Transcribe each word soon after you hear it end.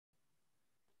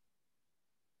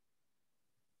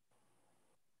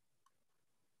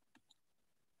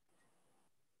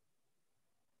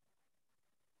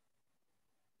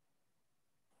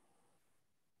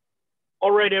All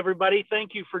right, everybody.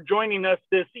 Thank you for joining us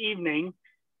this evening.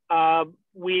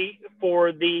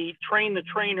 For the Train the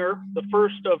Trainer, the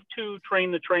first of two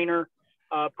Train the Trainer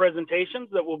presentations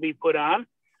that will be put on.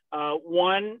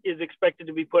 One is expected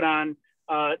to be put on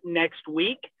next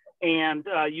week, and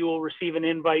you will receive an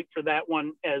invite for that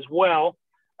one as well.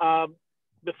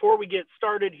 Before we get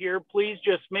started here, please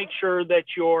just make sure that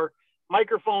your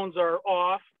microphones are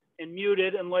off and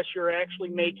muted unless you're actually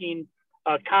making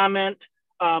a comment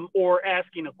or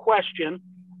asking a question.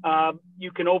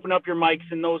 You can open up your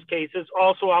mics in those cases.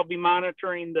 Also, I'll be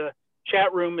monitoring the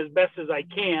chat room as best as I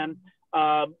can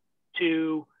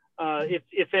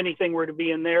if anything were to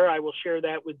be in there, I will share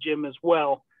that with Jim as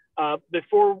well.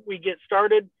 Before we get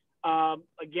started,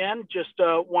 again, just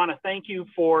want to thank you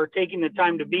for taking the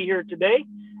time to be here today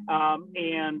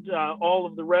and all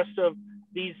of the rest of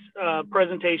these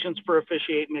presentations for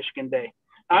Officiate Michigan Day.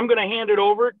 I'm going to hand it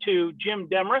over to Jim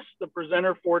Demarest, the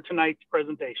presenter for tonight's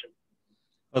presentation.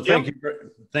 Well, thank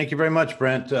you very much,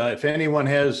 Brent. If anyone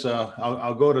has,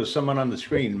 I'll go to someone on the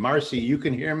screen. Marcy, you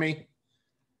can hear me?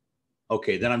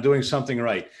 Okay, then I'm doing something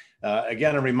right.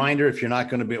 Again, a reminder: if you're not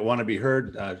going to want to be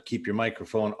heard, keep your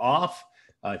microphone off.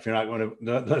 If you're not going to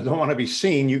don't want to be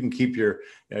seen, you can keep your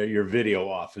video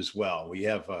off as well. We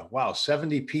have wow,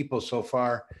 70 people so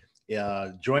far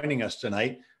joining us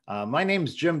tonight. My name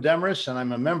is Jim Demarest, and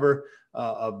I'm a member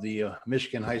of the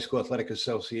Michigan High School Athletic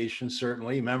Association,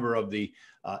 certainly member of the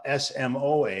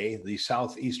SMOA, the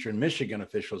Southeastern Michigan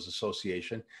Officials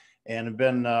Association, and have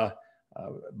been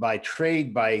by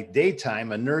trade, by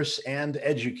daytime, a nurse and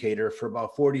educator for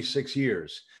about 46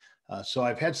 years. So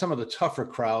I've had some of the tougher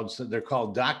crowds. They're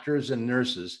called doctors and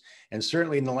nurses. And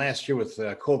certainly in the last year with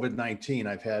COVID-19,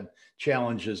 I've had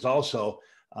challenges also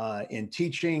in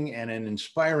teaching and in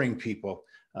inspiring people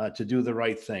to do the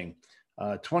right thing.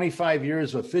 25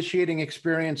 years of officiating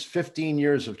experience, 15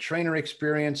 years of trainer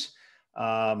experience.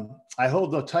 I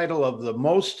hold the title of the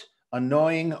most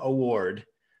annoying award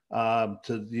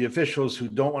to the officials who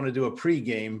don't want to do a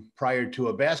pregame prior to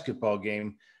a basketball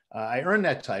game. I earned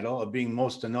that title of being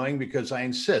most annoying because I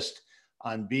insist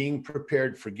on being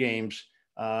prepared for games.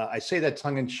 I say that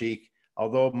tongue in cheek,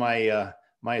 although my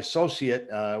associate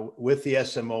with the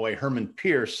SMOA, Herman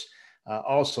Pierce,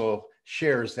 also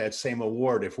shares that same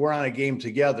award. If we're on a game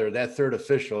together, that third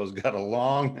official has got a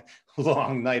long,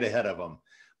 long night ahead of them.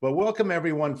 But welcome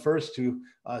everyone first to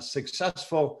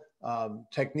successful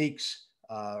techniques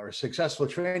or successful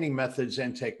training methods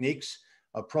and techniques,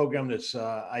 a program that's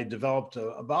I developed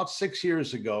about 6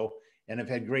 years ago and have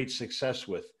had great success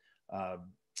with.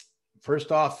 First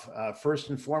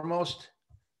and foremost,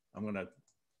 I'm going to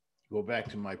go back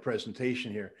to my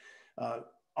presentation here.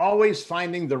 Always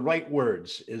finding the right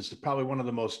words is probably one of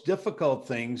the most difficult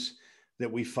things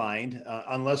that we find,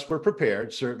 unless we're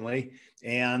prepared, certainly.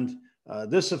 And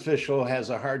this official has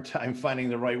a hard time finding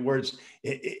the right words.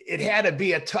 It had to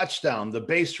be a touchdown. The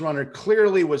base runner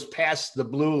clearly was past the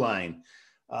blue line.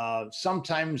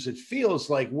 Sometimes it feels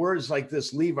like words like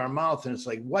this leave our mouth and it's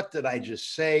like, what did I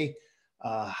just say?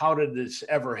 How did this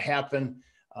ever happen?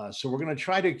 So we're going to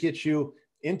try to get you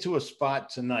into a spot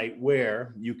tonight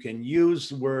where you can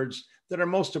use words that are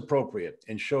most appropriate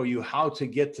and show you how to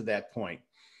get to that point.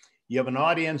 You have an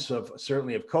audience of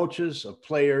certainly of coaches, of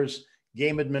players,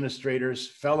 game administrators,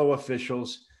 fellow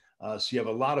officials. So you have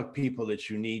a lot of people that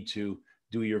you need to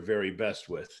do your very best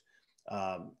with.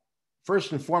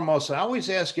 First and foremost, I always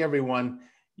ask everyone,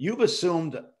 you've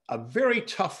assumed a very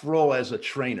tough role as a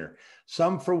trainer,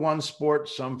 some for one sport,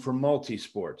 some for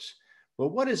multi-sports.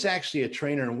 But what is actually a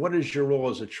trainer and what is your role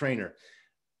as a trainer?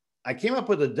 I came up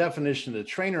with a definition. The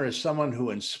trainer is someone who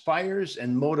inspires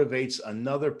and motivates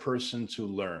another person to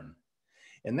learn.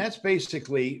 And that's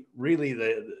basically really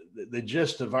the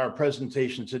gist of our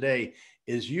presentation today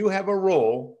is you have a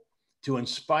role to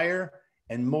inspire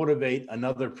and motivate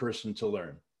another person to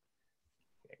learn.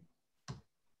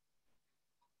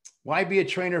 Why be a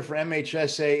trainer for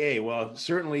MHSAA? Well,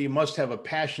 certainly you must have a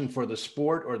passion for the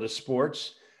sport or the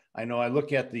sports. I know I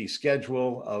look at the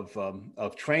schedule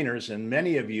of trainers, and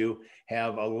many of you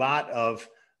have a lot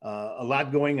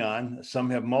going on. Some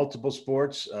have multiple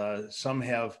sports. Some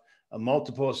have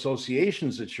multiple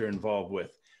associations that you're involved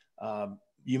with.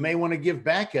 You may want to give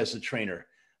back as a trainer,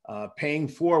 paying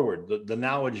forward the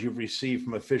knowledge you've received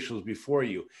from officials before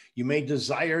you. You may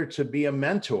desire to be a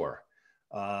mentor,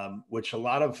 which a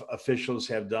lot of officials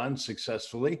have done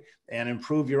successfully, and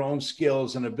improve your own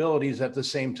skills and abilities at the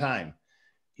same time.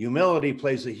 Humility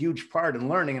plays a huge part in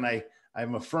learning, and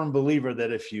I'm a firm believer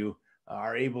that if you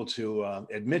are able to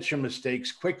admit your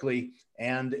mistakes quickly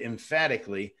and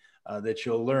emphatically, that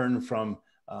you'll learn from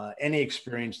any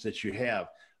experience that you have.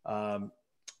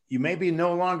 you may be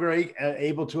no longer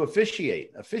able to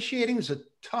officiate. Officiating is a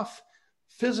tough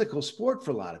physical sport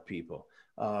for a lot of people.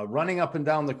 Running up and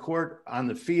down the court on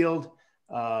the field,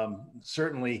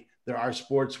 certainly there are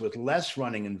sports with less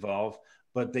running involved,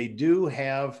 but they do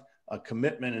have a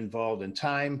commitment involved in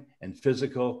time and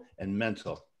physical and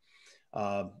mental.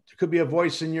 There could be a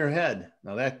voice in your head.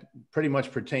 Now that pretty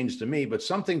much pertains to me, but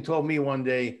something told me one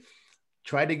day,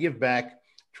 try to give back,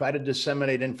 try to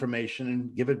disseminate information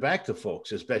and give it back to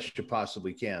folks as best you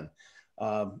possibly can.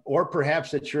 Or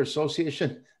perhaps at your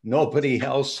association, nobody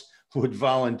else would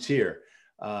volunteer.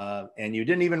 And you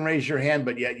didn't even raise your hand,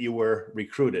 but yet you were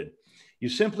recruited. You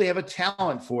simply have a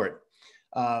talent for it.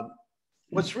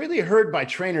 What's really heard by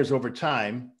trainers over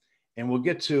time, and we'll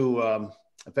get to,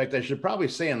 in fact, I should probably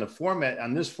say on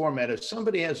this format, if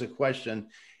somebody has a question,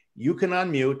 you can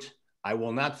unmute. I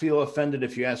will not feel offended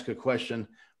if you ask a question,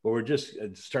 but we're just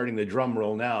starting the drum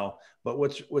roll now. But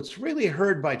what's really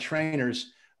heard by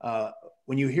trainers,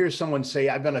 when you hear someone say,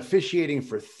 I've been officiating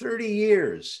for 30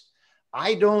 years,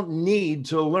 I don't need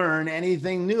to learn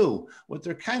anything new. What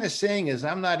they're kind of saying is,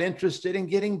 I'm not interested in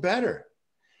getting better.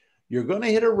 You're going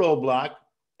to hit a roadblock,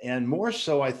 and more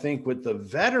so, I think, with the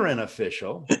veteran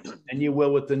official than you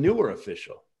will with the newer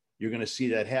official. You're going to see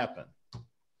that happen.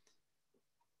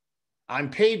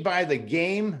 I'm paid by the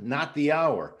game, not the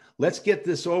hour. Let's get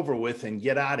this over with and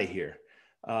get out of here.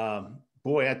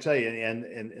 Boy, I tell you,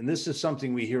 and this is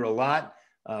something we hear a lot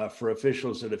for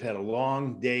officials that have had a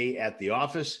long day at the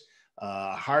office,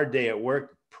 a hard day at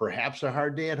work, perhaps a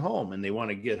hard day at home, and they want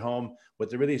to get home. What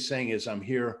they're really saying is, I'm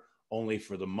here only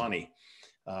for the money.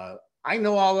 I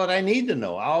know all that I need to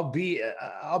know. I'll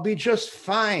be just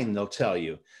fine, they'll tell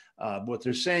you. What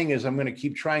they're saying is, I'm going to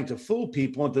keep trying to fool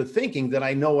people into thinking that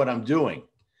I know what I'm doing.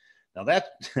 Now that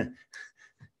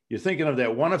you're thinking of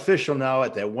that one official now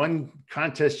at that one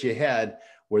contest you had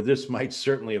where this might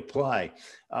certainly apply.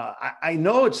 I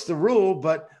know it's the rule,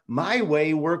 but my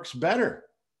way works better.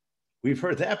 We've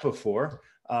heard that before.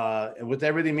 And what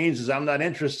that really means is, I'm not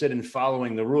interested in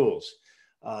following the rules.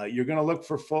 You're going to look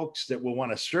for folks that will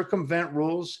want to circumvent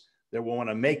rules, that will want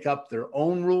to make up their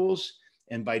own rules.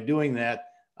 And by doing that,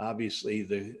 obviously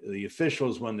the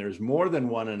officials, when there's more than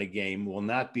one in a game, will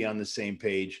not be on the same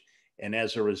page. And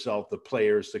as a result, the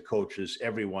players, the coaches,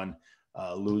 everyone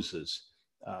loses.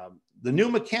 The new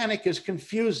mechanic is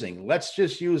confusing. Let's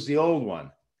just use the old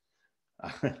one.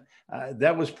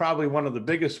 That was probably one of the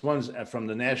biggest ones from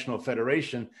the National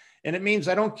Federation. And it means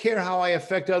I don't care how I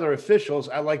affect other officials.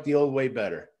 I like the old way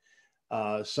better.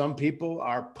 Some people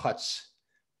are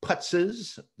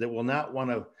putzes that will not want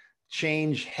to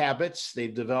change habits.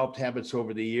 They've developed habits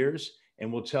over the years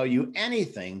and will tell you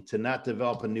anything to not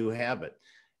develop a new habit.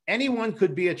 Anyone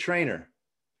could be a trainer.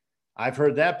 I've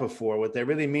heard that before. What that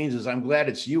really means is, I'm glad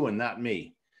it's you and not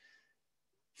me.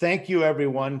 Thank you,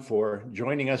 everyone, for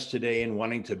joining us today and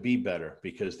wanting to be better,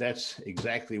 because that's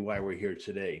exactly why we're here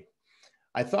today.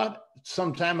 I thought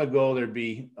some time ago there'd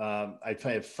be, I'd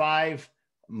have 5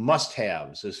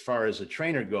 must-haves as far as a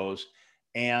trainer goes,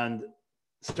 and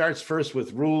starts first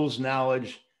with rules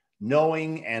knowledge,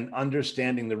 knowing and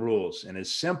understanding the rules. And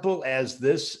as simple as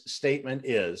this statement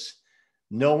is,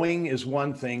 knowing is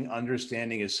one thing,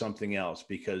 understanding is something else,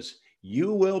 because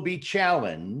you will be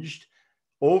challenged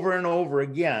over and over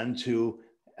again to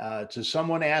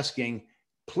someone asking,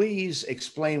 please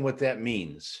explain what that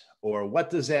means, or what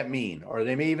does that mean? Or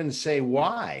they may even say,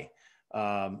 why?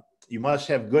 You must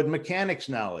have good mechanics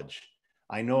knowledge.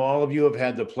 I know all of you have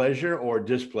had the pleasure or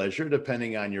displeasure,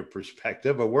 depending on your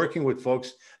perspective, of working with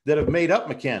folks that have made up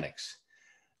mechanics,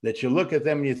 that you look at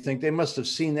them and you think they must have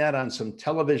seen that on some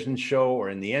television show or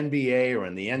in the NBA or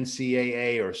in the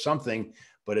NCAA or something,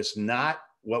 but it's not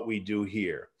what we do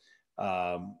here.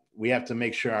 We have to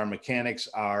make sure our mechanics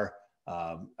are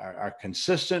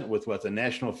consistent with what the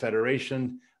National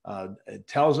Federation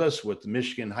tells us, what the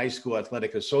Michigan High School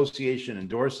Athletic Association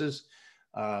endorses.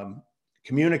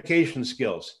 Communication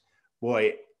skills,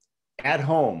 boy, at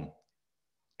home,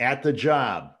 at the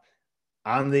job,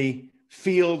 on the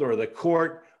field or the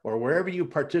court, or wherever you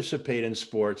participate in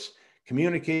sports,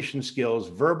 communication skills,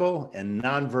 verbal and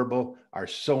nonverbal, are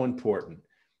so important.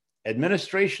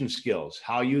 Administration skills,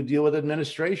 how you deal with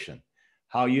administration,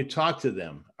 how you talk to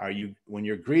them. When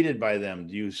you're greeted by them,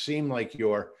 do you seem like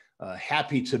you're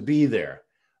happy to be there?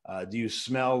 Do you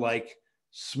smell like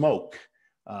smoke?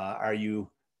 Are you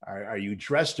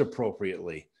dressed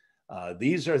appropriately?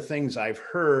 These are things I've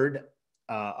heard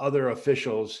other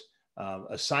officials,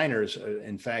 assigners,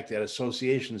 in fact, at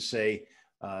associations say,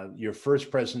 your first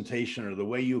presentation or the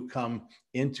way you come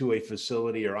into a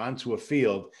facility or onto a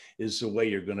field is the way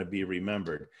you're going to be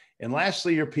remembered. And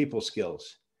lastly, your people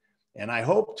skills. And I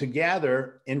hope to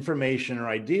gather information or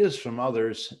ideas from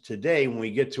others today when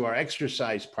we get to our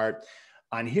exercise part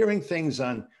on hearing things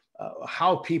on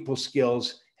how people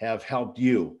skills have helped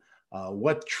you.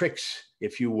 What tricks,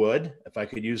 if you would, if I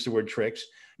could use the word tricks,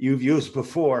 you've used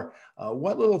before.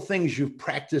 What little things you've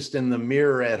practiced in the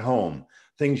mirror at home,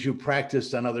 things you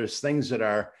practiced on others, things that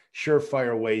are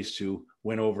surefire ways to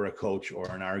win over a coach or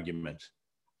an argument.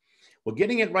 Well,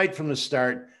 getting it right from the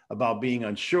start about being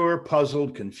unsure,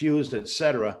 puzzled, confused,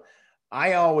 etc.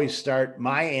 I always start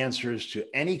my answers to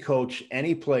any coach,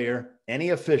 any player, any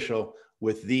official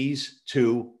with these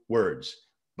two words: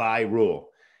 by rule.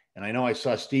 And I know I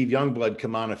saw Steve Youngblood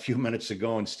come on a few minutes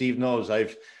ago, and Steve knows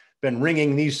I've been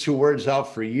ringing these two words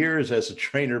out for years as a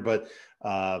trainer, but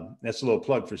that's a little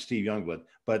plug for Steve Youngblood.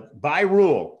 But by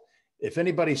rule, if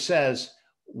anybody says,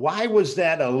 why was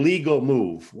that a legal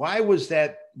move? Why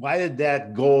did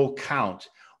that goal count?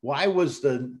 Why was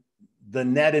the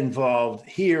net involved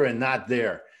here and not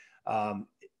there?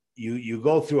 You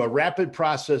go through a rapid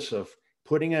process of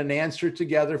putting an answer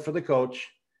together for the coach,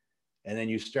 and then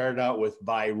you start out with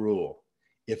by rule.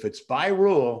 If it's by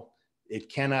rule, it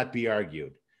cannot be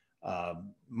argued.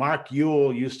 Mark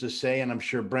Ewell used to say, and I'm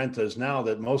sure Brent does now,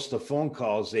 that most of the phone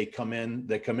calls they come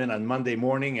in on Monday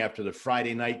morning after the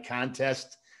Friday night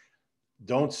contest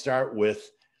don't start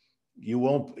with you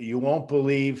won't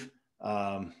believe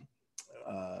I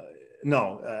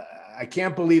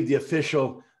can't believe the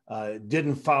official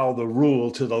didn't follow the rule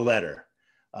to the letter.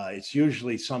 It's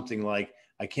usually something like,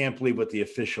 I can't believe what the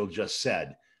official just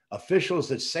said. Officials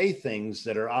that say things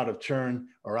that are out of turn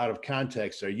or out of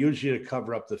context are usually to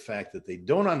cover up the fact that they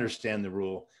don't understand the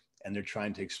rule and they're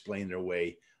trying to explain their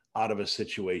way out of a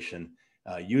situation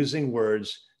using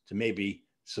words to maybe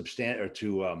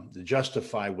to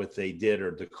justify what they did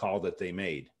or the call that they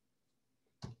made.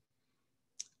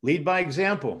 Lead by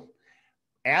example.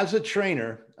 As a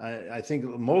trainer, I think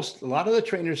a lot of the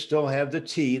trainers still have the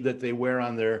T that they wear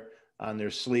on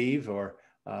their sleeve, or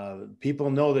people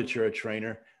know that you're a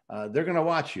trainer. They're going to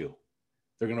watch you.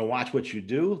 They're going to watch what you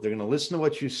do. They're going to listen to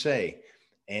what you say.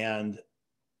 And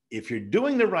if you're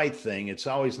doing the right thing, it's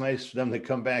always nice for them to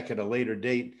come back at a later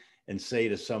date and say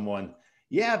to someone,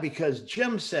 yeah, because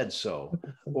Jim said so,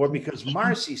 or because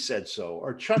Marcy said so,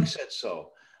 or Chuck said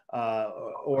so,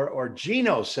 or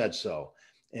Gino said so.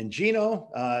 And Gino,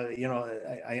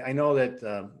 I know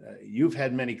that you've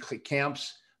had many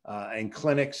camps and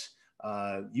clinics.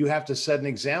 You have to set an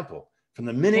example from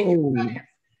the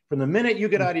minute you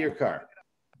get out of your car.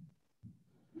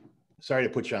 Sorry to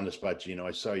put you on the spot, Gino.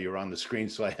 I saw you were on the screen,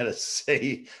 so I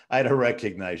had to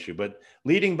recognize you. But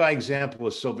leading by example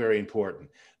is so very important.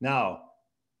 Now,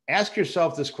 ask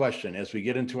yourself this question as we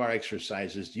get into our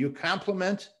exercises. Do you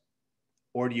compliment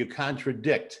or do you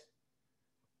contradict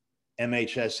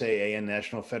MHSAA and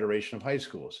National Federation of High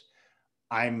Schools?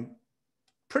 I'm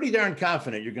pretty darn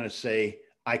confident you're going to say,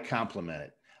 I compliment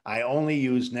it. I only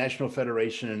use National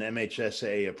Federation and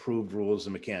MHSAA approved rules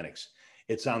and mechanics.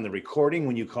 It's on the recording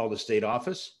when you call the state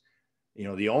office. You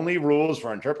know, the only rules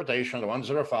for interpretation are the ones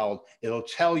that are followed. It'll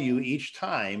tell you each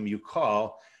time you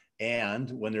call. And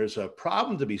when there's a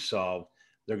problem to be solved,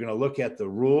 they're going to look at the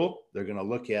rule. They're going to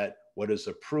look at what is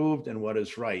approved and what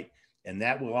is right. And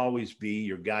that will always be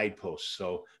your guidepost.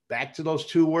 So back to those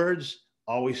two words,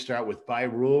 always start with by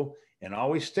rule and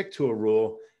always stick to a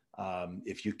rule.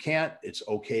 If you can't, it's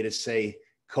okay to say,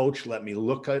 Coach, let me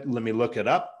look it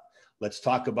up. Let's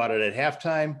talk about it at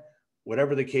halftime,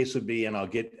 whatever the case would be, and I'll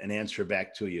get an answer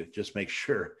back to you. Just make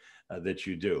sure that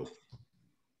you do.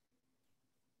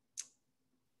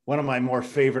 One of my more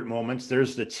favorite moments,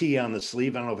 there's the T on the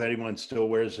sleeve. I don't know if anyone still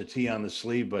wears a T on the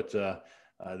sleeve, but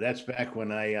that's back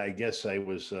when I guess I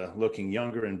was looking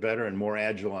younger and better and more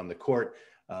agile on the court.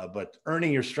 But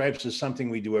earning your stripes is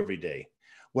something we do every day,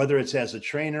 whether it's as a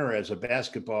trainer or as a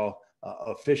basketball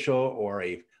official or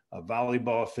a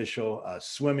volleyball official,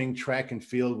 swimming, track and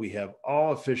field. We have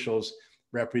all officials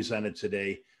represented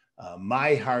today.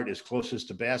 My heart is closest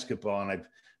to basketball, and I've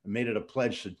made it a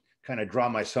pledge to kind of draw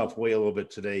myself away a little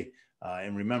bit today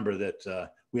and remember that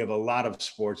we have a lot of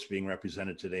sports being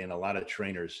represented today and a lot of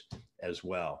trainers as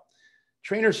well.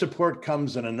 Trainer support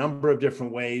comes in a number of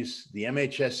different ways. The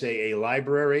MHSAA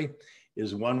library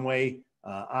is one way.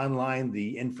 Online,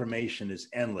 the information is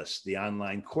endless. The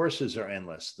online courses are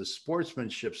endless. The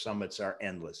sportsmanship summits are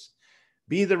endless.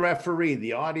 Be the referee,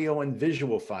 the audio and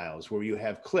visual files where you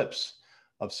have clips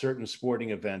of certain sporting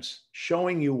events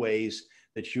showing you ways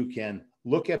that you can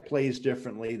look at plays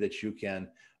differently, that you can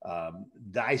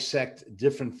dissect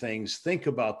different things, think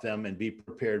about them, and be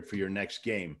prepared for your next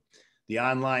game. The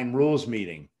online rules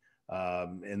meeting,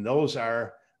 and those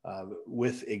are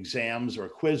with exams or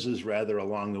quizzes rather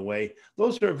along the way.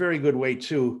 Those are a very good way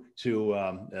too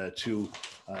to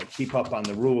keep up on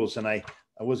the rules. And I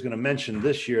was going to mention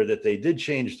this year that they did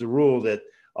change the rule that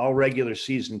all regular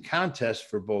season contests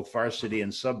for both varsity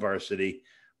and sub-varsity,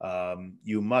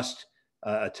 you must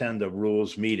attend a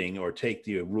rules meeting or take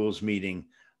the rules meeting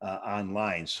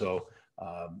online. So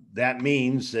that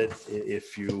means that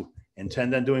if you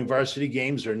intend on doing varsity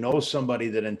games or know somebody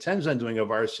that intends on doing a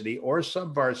varsity or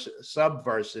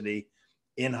sub-varsity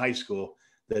in high school,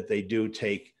 that they do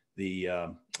take the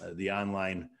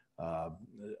online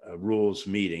rules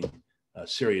meeting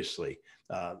seriously.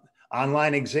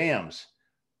 Online exams,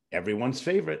 everyone's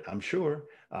favorite, I'm sure.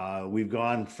 We've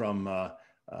gone from,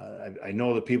 I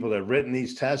know the people that have written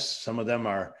these tests, some of them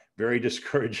are very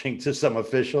discouraging to some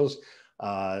officials.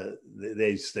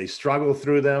 They struggle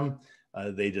through them.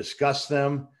 They discuss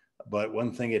them, but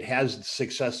one thing it has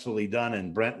successfully done,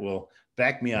 and Brent will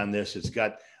back me on this, it's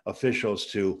got officials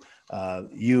to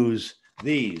use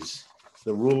these,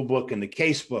 the rule book and the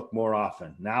case book more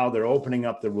often. Now they're opening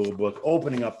up the rule book,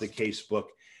 opening up the case book,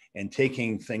 and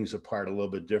taking things apart a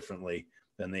little bit differently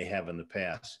than they have in the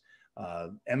past.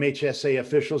 MHSA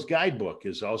Officials Guidebook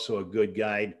is also a good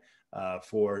guide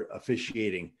for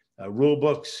officiating. Rule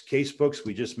books, case books,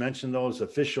 we just mentioned those.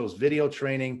 Officials video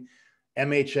training,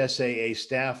 MHSAA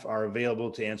staff are available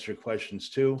to answer questions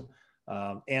too,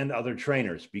 and other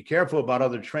trainers. Be careful about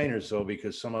other trainers though,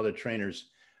 because some other trainers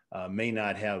may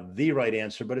not have the right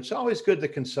answer, but it's always good to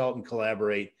consult and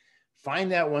collaborate.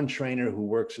 Find that one trainer who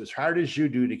works as hard as you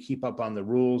do to keep up on the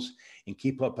rules and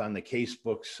keep up on the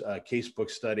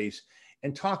casebook studies,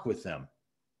 and talk with them.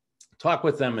 Talk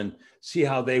with them and see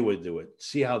how they would do it.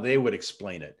 See how they would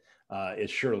explain it. It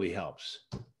surely helps.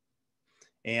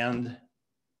 And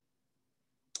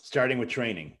starting with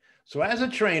training. So as a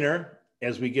trainer,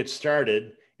 as we get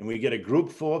started and we get a group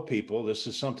full of people, this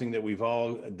is something that we've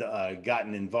all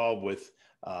gotten involved with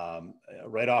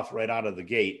right out of the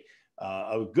gate.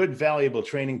 A good valuable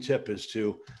training tip is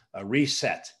to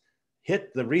reset.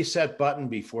 Hit the reset button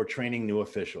before training new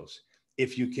officials.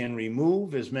 If you can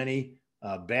remove as many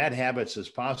bad habits as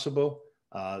possible,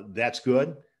 that's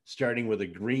good. Starting with a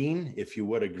green, if you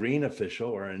would, a green official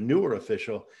or a newer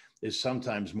official is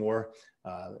sometimes more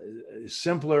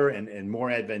simpler and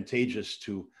more advantageous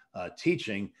to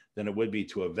teaching than it would be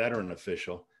to a veteran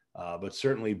official. But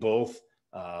certainly both,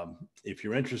 if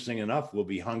you're interesting enough, will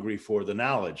be hungry for the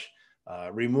knowledge.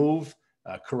 Remove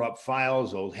corrupt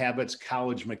files, old habits,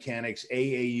 college mechanics,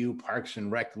 AAU, Parks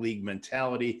and Rec League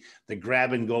mentality, the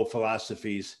grab and go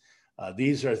philosophies.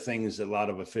 These are things that a lot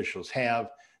of officials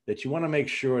have that you want to make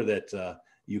sure that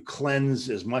you cleanse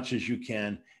as much as you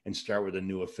can and start with a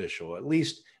new official, at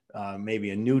least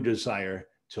maybe a new desire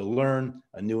to learn,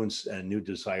 a new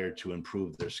desire to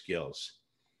improve their skills.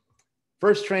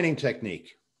 First training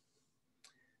technique.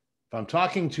 If I'm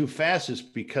talking too fast, it's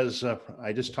because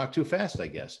I just talk too fast, I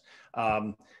guess.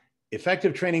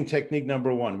 Effective training technique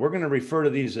number one. We're going to refer to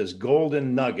these as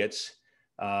golden nuggets.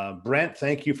 Brent,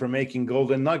 thank you for making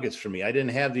golden nuggets for me. I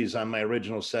didn't have these on my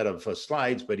original set of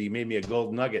slides, but he made me a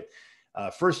golden nugget.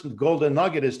 First golden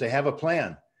nugget is to have a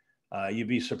plan. You'd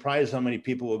be surprised how many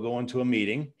people will go into a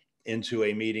meeting, an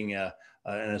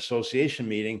association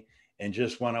meeting, and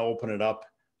just want to open it up,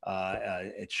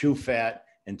 chew fat,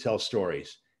 and tell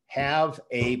stories. Have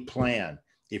a plan.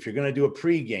 If you're going to do a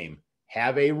pregame,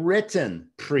 have a written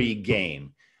pregame.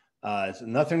 There's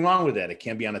nothing wrong with that. It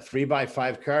can be on a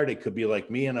 3x5 card. It could be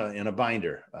like me in a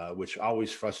binder, which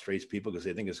always frustrates people because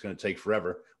they think it's going to take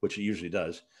forever, which it usually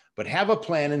does. But have a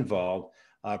plan involved.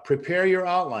 Prepare your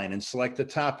outline and select a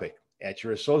topic. At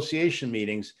your association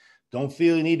meetings, don't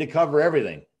feel you need to cover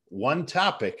everything. One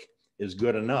topic is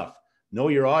good enough. Know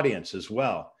your audience as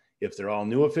well. If they're all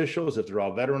new officials, if they're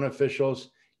all veteran officials,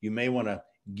 you may want to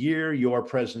gear your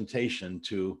presentation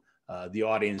to the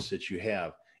audience that you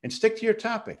have. And stick to your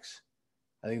topics.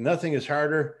 I think nothing is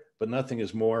harder, but nothing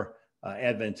is more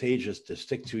advantageous to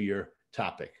stick to your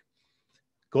topic.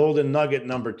 Golden nugget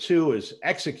number two is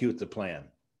execute the plan.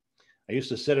 I used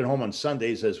to sit at home on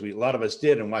Sundays, as a lot of us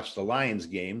did, and watch the Lions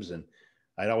games. And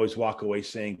I'd always walk away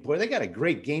saying, boy, they got a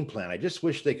great game plan. I just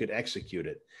wish they could execute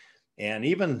it. And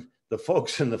even the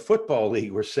folks in the football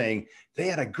league were saying they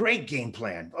had a great game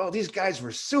plan. Oh, these guys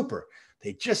were super.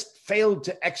 They just failed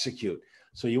to execute.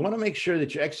 So you want to make sure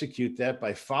that you execute that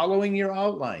by following your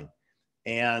outline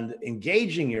and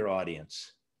engaging your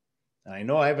audience. And I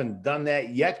know I haven't done that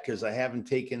yet because I haven't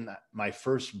taken my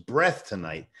first breath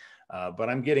tonight, but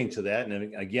I'm getting to that.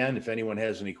 And again, if anyone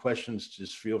has any questions,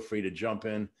 just feel free to jump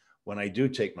in when I do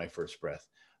take my first breath.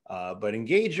 But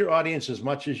engage your audience as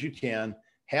much as you can.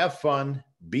 have fun,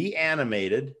 be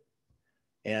animated,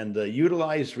 and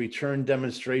utilize return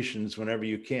demonstrations whenever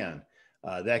you can.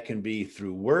 That can be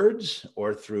through words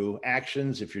or through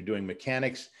actions. If you're doing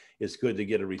mechanics, it's good to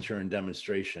get a return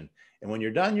demonstration. And when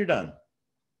you're done, you're done.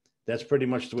 That's pretty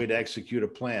much the way to execute a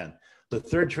plan. The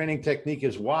third training technique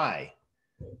is why.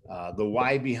 The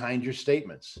why behind your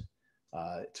statements.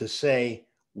 To say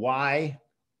why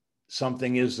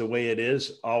something is the way it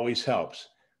is always helps.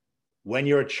 When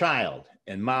you're a child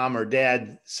and mom or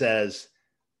dad says,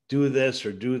 do this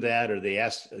or do that, or they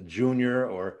ask a junior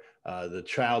or the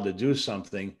child to do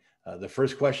something, the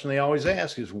first question they always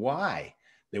ask is why.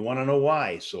 They want to know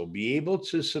why. So be able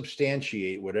to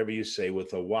substantiate whatever you say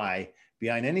with a why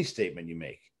behind any statement you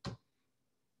make.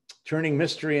 Turning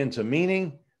mystery into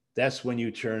meaning, that's when you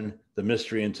turn the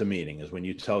mystery into meaning, is when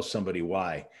you tell somebody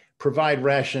why. Provide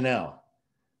rationale.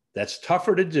 That's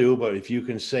tougher to do, but if you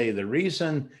can say the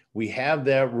reason we have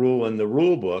that rule in the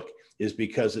rule book is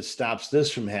because it stops this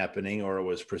from happening, or it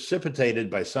was precipitated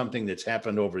by something that's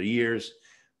happened over years,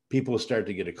 people start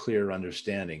to get a clearer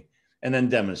understanding. And then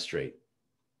demonstrate.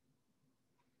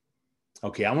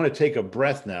 Okay, I want to take a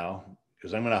breath now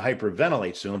because I'm going to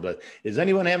hyperventilate soon, but does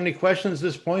anyone have any questions at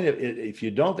this point? If you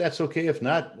don't, that's okay. If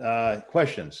not,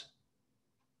 questions.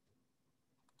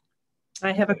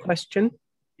 I have a question.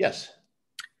 Yes.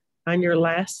 On your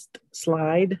last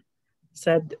slide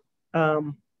said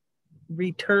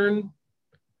return.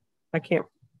 I can't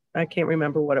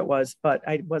remember what it was, but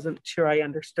I wasn't sure I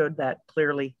understood that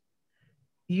clearly.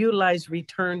 Utilize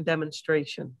return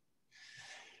demonstration.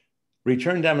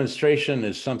 Return demonstration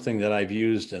is something that I've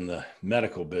used in the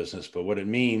medical business, but what it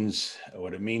means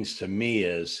to me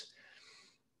is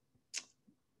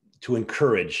to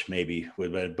encourage, maybe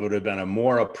would have been a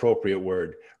more appropriate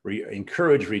word.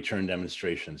 Encourage return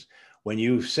demonstrations. When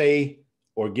you say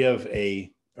or give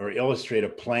or illustrate a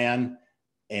plan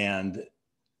and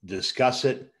discuss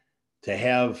it, to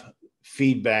have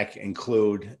feedback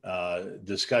include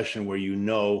discussion where you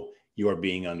know you are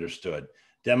being understood.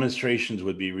 Demonstrations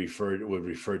would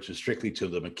refer to strictly to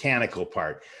the mechanical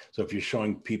part. So if you're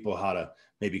showing people how to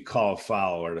maybe call a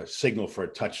foul or to signal for a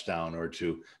touchdown or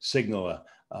to signal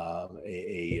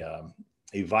a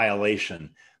violation,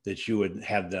 that you would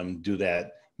have them do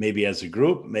that maybe as a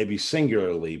group, maybe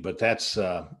singularly, but that's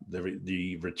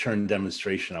the return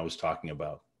demonstration I was talking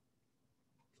about.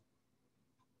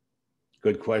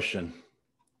 Good question.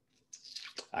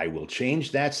 I will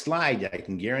change that slide. I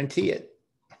can guarantee it.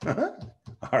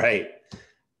 All right.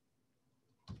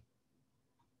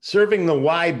 Serving the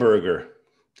why burger.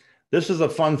 This is a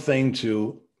fun thing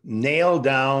to nail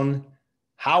down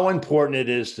how important it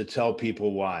is to tell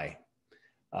people why.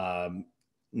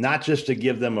 Not just to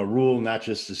give them a rule, not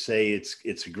just to say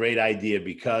it's a great idea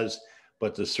because,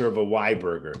 but to serve a why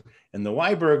burger. And the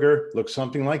why burger looks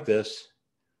something like this.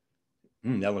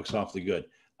 That looks awfully good.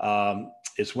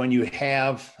 It's when you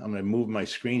have, I'm going to move my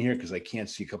screen here because I can't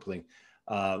see a couple things.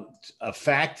 A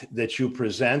fact that you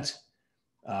present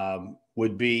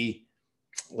would be,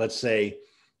 let's say,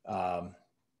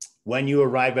 when you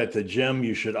arrive at the gym,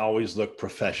 you should always look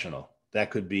professional.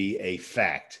 That could be a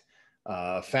fact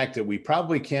that we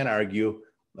probably can't argue,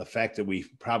 a fact that we've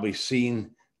probably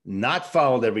seen not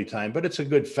followed every time, but it's a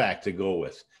good fact to go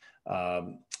with.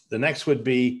 The next would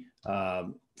be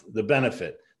the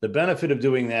benefit. The benefit of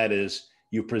doing that is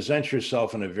you present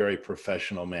yourself in a very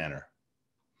professional manner.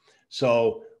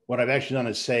 So what I've actually done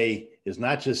is say is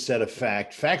not just set a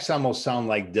fact. Facts almost sound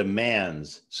like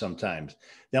demands sometimes.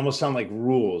 They almost sound like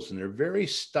rules, and they're very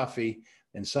stuffy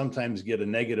and sometimes get a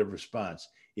negative response.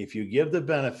 If you give the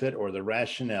benefit or the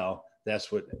rationale,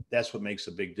 that's what makes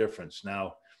a big difference.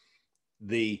 Now,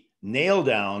 the nail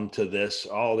down to this,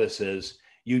 all this is,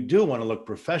 you do want to look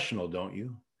professional, don't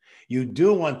you? You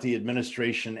do want the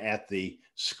administration at the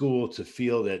school to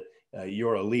feel that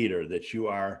you're a leader, that you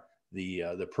are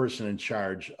the person in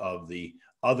charge of the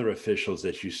other officials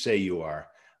that you say you are,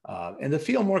 and to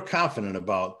feel more confident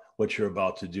about what you're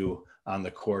about to do on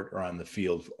the court or on the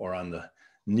field or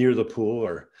near the pool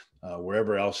or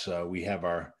wherever else we have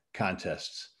our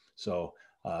contests. So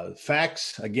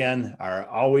facts, again, are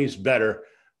always better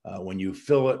when you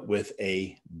fill it with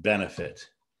a benefit.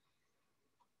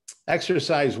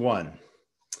 Exercise 1.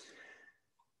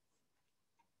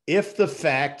 If the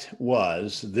fact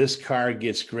was this car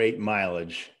gets great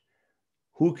mileage,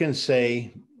 who can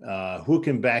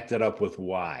back that up with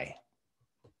why?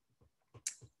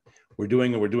 We're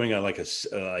doing the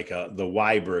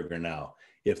why burger now.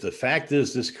 If the fact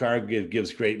is this car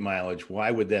gives great mileage,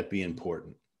 why would that be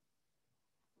important?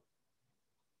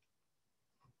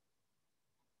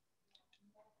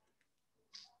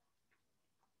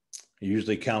 I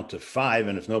usually count to 5,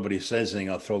 and if nobody says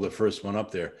anything, I'll throw the first one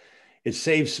up there. It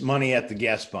saves money at the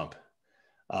gas pump.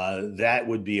 That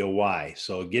would be a why.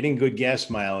 So getting good gas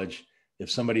mileage,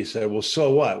 if somebody said, well,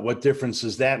 so what? What difference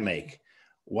does that make?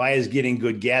 Why is getting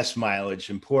good gas mileage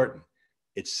important?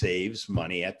 It saves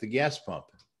money at the gas pump.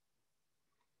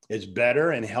 It's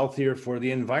better and healthier for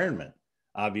the environment.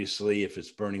 Obviously, if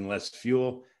it's burning less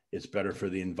fuel, it's better for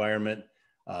the environment.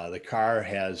 The car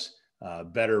has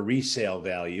better resale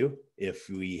value if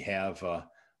we have,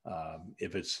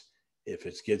 if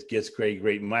it gets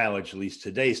great mileage. At least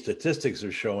today, statistics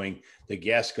are showing the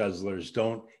gas guzzlers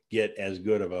don't get as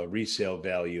good of a resale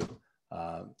value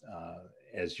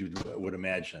as you would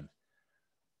imagine.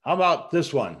 How about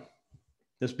this one?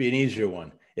 This be an easier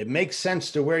one. It makes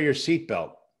sense to wear your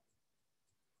seatbelt.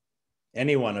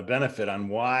 Anyone a benefit on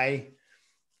why,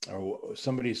 or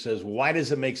somebody says, why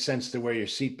does it make sense to wear your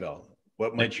seatbelt?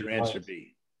 What might your answer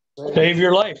be? Save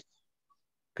your life.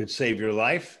 Could save your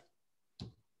life?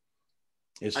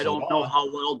 I don't know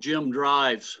how well Jim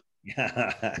drives.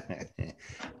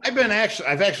 I've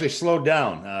actually slowed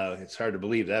down. It's hard to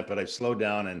believe that, but I've slowed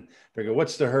down and figure,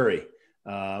 what's the hurry?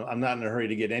 I'm not in a hurry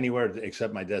to get anywhere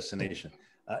except my destination.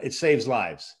 It saves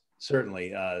lives. Certainly.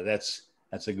 That's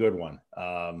a good one.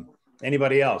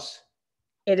 Anybody else?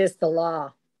 It is the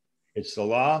law. It's the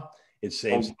law. It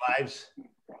saves lives.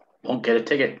 Don't get a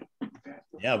ticket.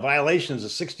 Yeah, violation is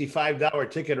a $65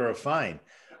 ticket or a fine.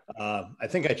 I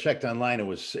think I checked online. It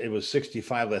was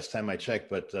 $65 last time I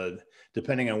checked, but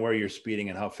depending on where you're speeding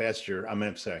and how fast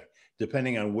I'm sorry,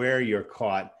 depending on where you're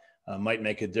caught, might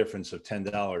make a difference of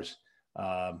 $10.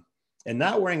 And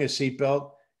not wearing a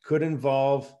seatbelt could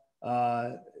involve,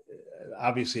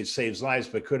 obviously it saves lives,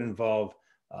 but could involve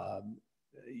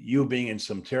you being in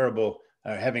some terrible,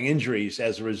 having injuries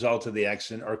as a result of the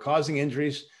accident, or causing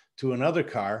injuries to another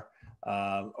car,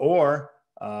 or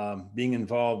being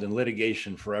involved in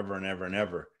litigation forever and ever and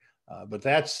ever. But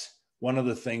that's one of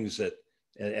the things that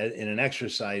in an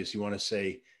exercise, you want to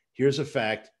say, here's a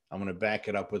fact, I'm going to back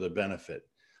it up with a benefit.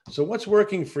 So what's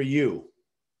working for you?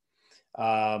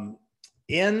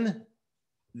 In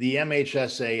the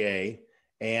MHSAA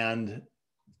and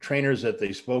trainers that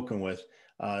they've spoken with,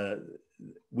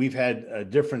 we've had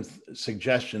different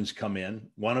suggestions come in.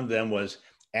 One of them was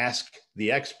ask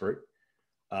the expert.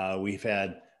 We've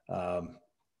had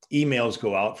emails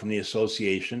go out from the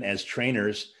association. As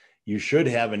trainers, you should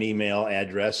have an email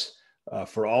address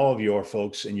for all of your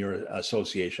folks in your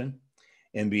association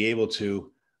and be able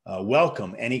to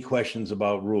welcome any questions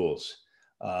about rules.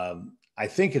 I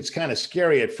think it's kind of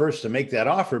scary at first to make that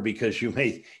offer because you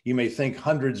may think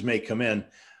hundreds may come in,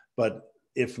 but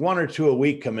if 1 or 2 a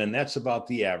week come in, that's about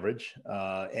the average.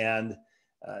 And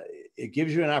it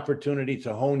gives you an opportunity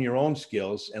to hone your own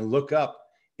skills and look up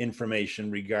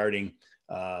information regarding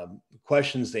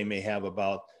questions they may have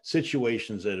about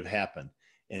situations that have happened.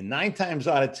 And 9 times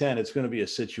out of 10, it's going to be a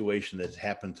situation that's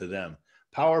happened to them.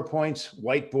 PowerPoints,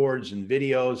 whiteboards, and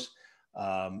videos.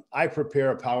 I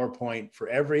prepare a PowerPoint for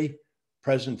every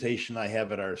presentation I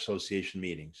have at our association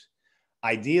meetings.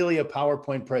 Ideally, a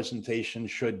PowerPoint presentation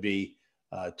should be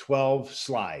 12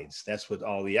 slides. That's what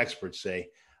all the experts say.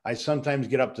 I sometimes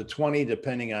get up to 20,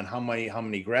 depending on how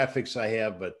many graphics I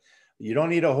have, but you don't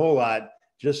need a whole lot,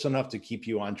 just enough to keep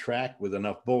you on track with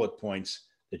enough bullet points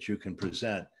that you can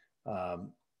present.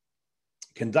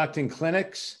 Conducting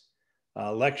clinics,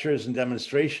 lectures, and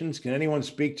demonstrations. Can anyone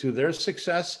speak to their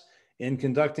success in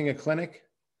conducting a clinic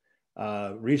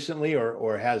recently,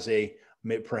 or has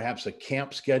perhaps a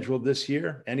camp scheduled this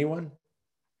year? Anyone?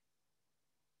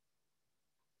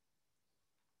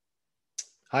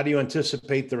 How do you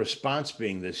anticipate the response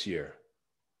being this year?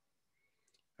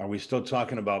 Are we still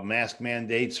talking about mask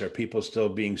mandates? Are people still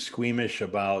being squeamish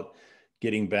about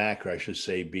getting back, or I should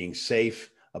say being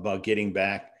safe about getting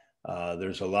back?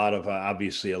 There's a lot of,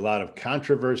 obviously, a lot of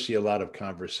controversy, a lot of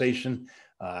conversation.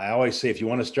 I always say, if you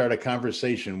want to start a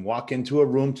conversation, walk into a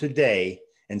room today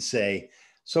and say,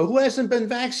 so who hasn't been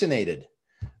vaccinated?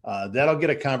 That'll get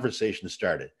a conversation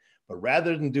started. But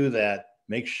rather than do that,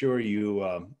 make sure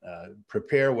you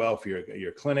prepare well for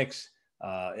your clinics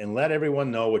and let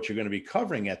everyone know what you're going to be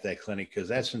covering at that clinic, because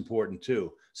that's important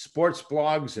too. Sports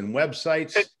blogs and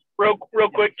websites. Hey, real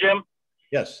quick, Jim.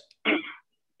 Yes.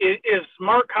 Is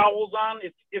Mark Howells on?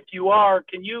 If you are,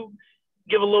 can you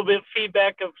give a little bit of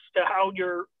feedback as to how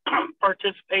your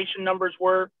participation numbers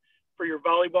were for your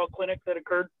volleyball clinic that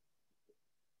occurred?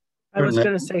 I was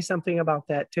going to say something about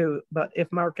that too, but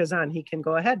if Mark is on, he can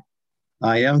go ahead.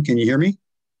 I am. Can you hear me?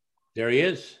 There he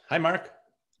is. Hi, Mark.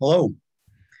 Hello.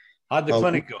 How'd the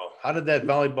clinic go? How did that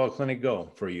volleyball clinic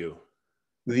go for you?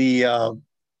 The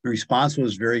response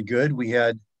was very good. We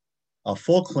had a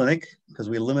full clinic because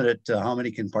we limit it to how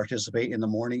many can participate in the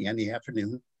morning and the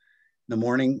afternoon. In the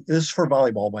morning, this is for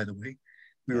volleyball, by the way.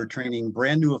 We were training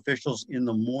brand new officials in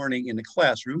the morning in the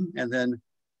classroom and then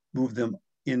moved them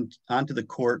onto the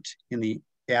court in the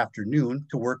afternoon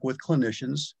to work with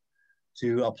clinicians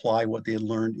to apply what they had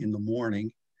learned in the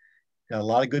morning. Got a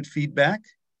lot of good feedback,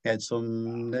 had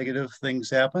some negative things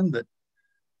happen that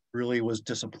really was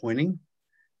disappointing,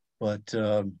 but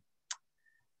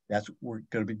we're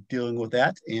going to be dealing with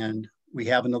that. And we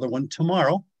have another one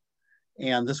tomorrow.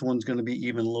 And this one's going to be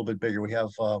even a little bit bigger. We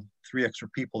have 3 extra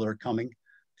people that are coming,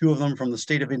 2 of them from the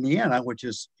state of Indiana, which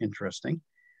is interesting.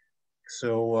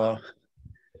 So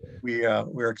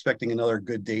we're expecting another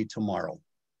good day tomorrow.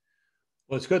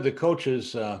 Well, it's good. The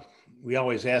coaches, we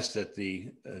always ask that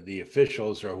the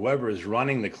officials or whoever is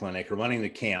running the clinic or running the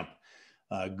camp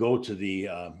go to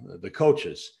the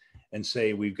coaches and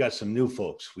say, we've got some new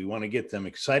folks. We want to get them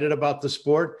excited about the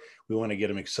sport. We want to get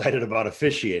them excited about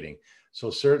officiating. So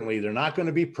certainly they're not going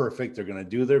to be perfect. They're going to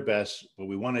do their best, but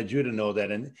we wanted you to know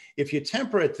that. And if you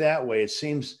temper it that way, it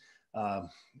seems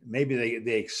maybe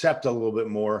they accept a little bit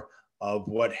more of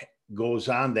what goes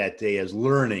on that day as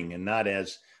learning and not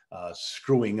as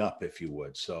screwing up, if you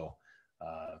would. So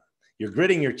you're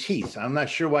gritting your teeth. I'm not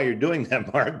sure why you're doing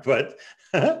that, Mark, but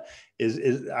are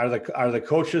the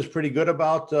coaches pretty good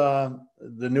about the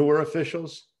newer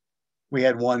officials? We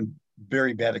had one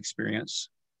very bad experience,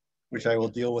 which I will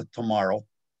deal with tomorrow.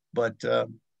 But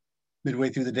midway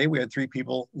through the day, we had 3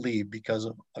 people leave because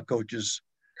of a coach's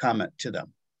comment to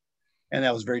them. And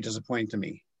that was very disappointing to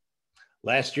me.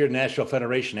 Last year, the National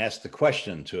Federation asked the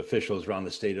question to officials around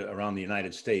the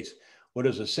United States, what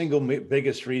is the single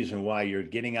biggest reason why you're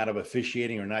getting out of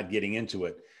officiating or not getting into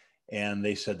it? And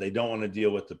they said they don't want to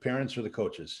deal with the parents or the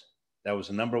coaches. That was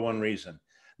the number one reason.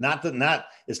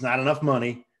 It's not enough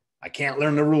money. I can't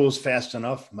learn the rules fast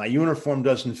enough. My uniform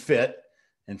doesn't fit.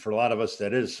 And for a lot of us,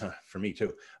 that is for me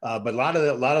too. But a lot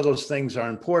of those things are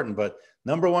important. But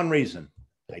number one reason,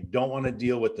 I don't want to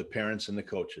deal with the parents and the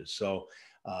coaches. So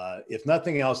if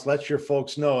nothing else, let your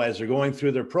folks know as they're going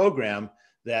through their program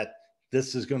that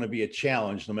this is going to be a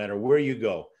challenge no matter where you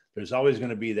go. There's always going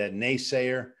to be that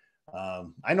naysayer.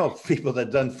 I know people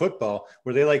that done football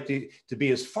where they like to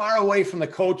be as far away from the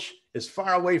coach, as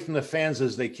far away from the fans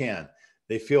as they can.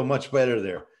 They feel much better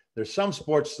there. There's some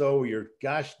sports, though, where you're,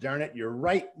 gosh darn it, you're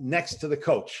right next to the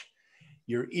coach.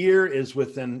 Your ear is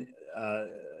within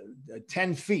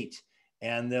 10 feet,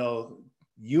 and they'll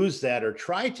use that or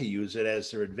try to use it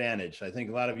as their advantage. I think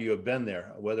a lot of you have been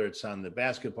there, whether it's on the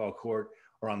basketball court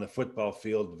or on the football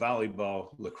field, volleyball,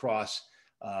 lacrosse.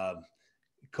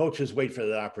 Coaches wait for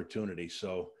that opportunity.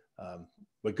 So,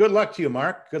 but good luck to you,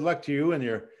 Mark. Good luck to you and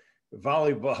your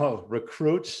volleyball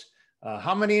recruits.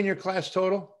 How many in your class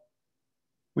total?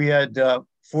 We had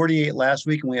 48 last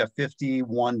week and we have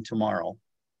 51 tomorrow.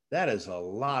 That is a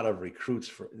lot of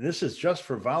recruits. This is just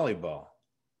for volleyball.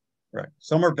 Right.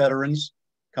 Some are veterans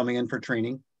coming in for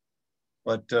training,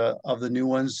 but of the new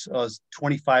ones,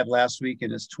 25 last week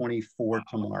and it's 24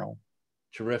 tomorrow.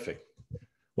 Terrific.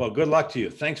 Well, good luck to you.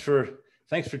 Thanks for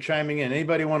chiming in.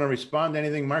 Anybody want to respond to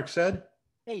anything Mark said?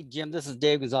 Hey, Jim, this is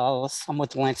Dave Gonzalez. I'm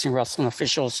with the Lansing Wrestling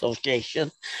Official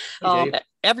Association. Hey,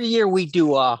 every year we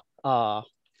do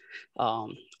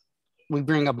we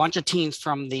bring a bunch of teams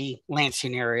from the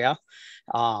Lansing area.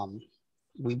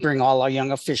 We bring all our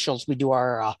young officials. We do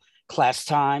our class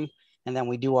time, and then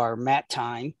we do our mat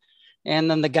time. And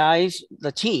then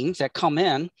the teams that come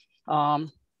in,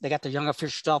 they got the young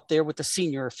officials out there with the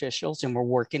senior officials, and we're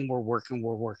working.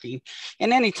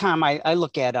 And anytime I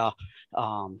look at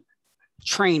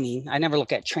training, I never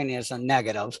look at training as a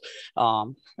negative.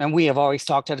 And we have always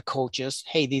talked to the coaches,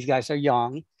 hey, these guys are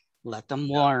young. Let them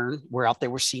learn. We're out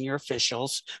there with senior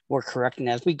officials. We're correcting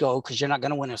as we go because you're not going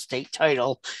to win a state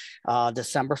title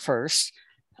December 1st.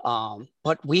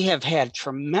 But we have had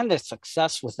tremendous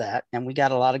success with that. And we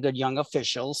got a lot of good young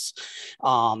officials.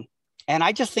 And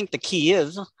I just think the key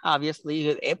is,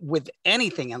 obviously, with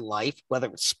anything in life, whether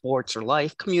it's sports or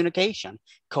life, communication.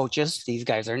 Coaches, these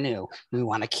guys are new. We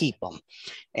want to keep them.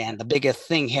 And the biggest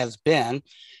thing has been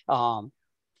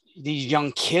these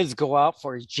young kids go out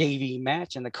for a JV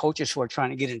match, and the coaches who are trying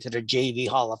to get into the JV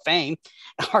Hall of Fame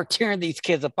are tearing these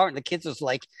kids apart. And the kids is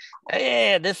like,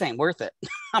 hey, this ain't worth it.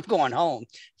 I'm going home.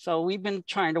 So we've been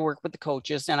trying to work with the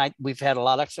coaches, and we've had a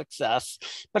lot of success.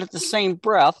 But at the same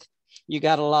breath, you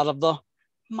got a lot of the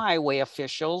my way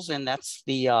officials, and that's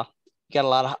you got a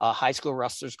lot of high school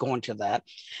wrestlers going to that.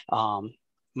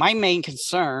 My main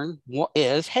concern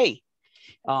is, hey,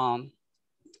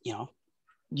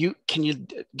 you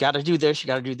got to do this, you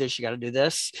got to do this, you got to do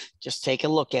this. Just take a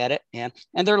look at it. And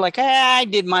they're like, I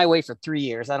did my way for 3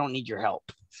 years. I don't need your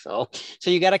help. So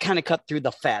you got to kind of cut through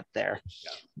the fat there.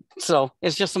 Yeah. So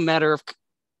it's just a matter of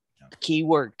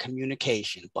keyword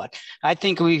communication. But I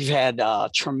think we've had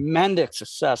tremendous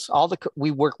success.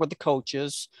 We work with the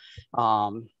coaches,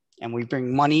 and we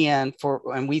bring money in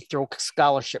and we throw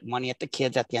scholarship money at the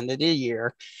kids at the end of the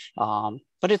year.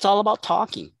 But it's all about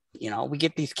talking. We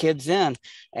get these kids in.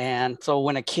 And so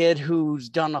when a kid who's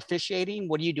done officiating,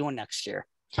 what are you doing next year?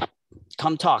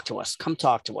 Come talk to us.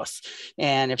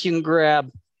 And if you can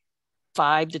grab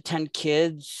 5 to 10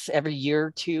 kids every year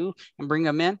or two and bring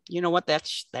them in, you know what,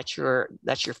 that's your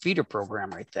feeder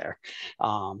program right there.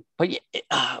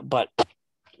 But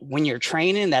when you're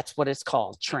training, that's what it's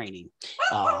called, training.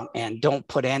 And don't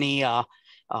put any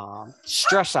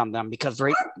stress on them, because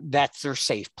that's their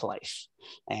safe place.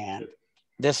 And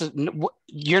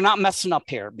you're not messing up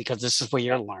here, because this is where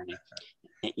you're learning.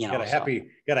 Got a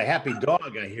happy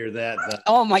dog. I hear that.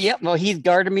 Oh my, yeah. Well, he's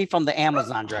guarding me from the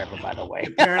Amazon driver, by the way.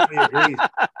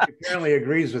 Apparently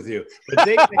agrees with you.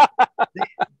 But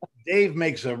Dave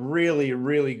makes a really,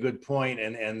 really good point,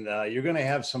 and you're going to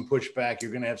have some pushback. You're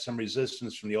going to have some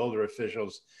resistance from the older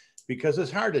officials, because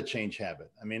it's hard to change habit.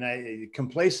 I mean,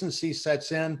 complacency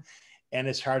sets in, and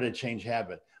it's hard to change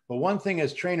habit. But one thing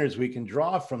as trainers we can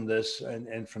draw from this,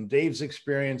 and from Dave's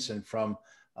experience, and from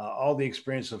all the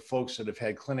experience of folks that have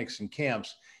had clinics and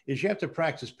camps, is you have to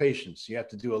practice patience. You have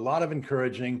to do a lot of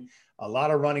encouraging, a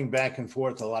lot of running back and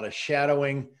forth, a lot of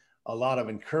shadowing, a lot of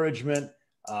encouragement,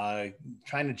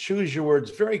 trying to choose your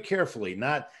words very carefully.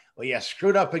 Not, well, yeah,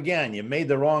 screwed up again, you made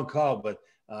the wrong call, but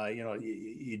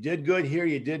you did good here,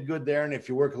 you did good there. And if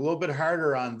you work a little bit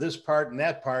harder on this part and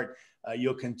that part,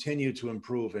 you'll continue to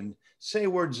improve. And say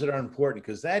words that are important,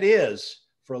 because that is,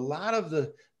 for a lot of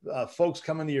the folks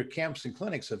coming to your camps and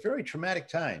clinics, a very traumatic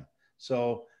time.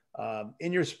 So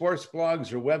in your sports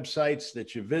blogs or websites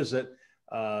that you visit,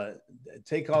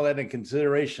 take all that in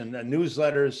consideration.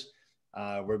 Newsletters,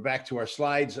 we're back to our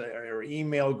slides, or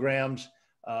emailgrams.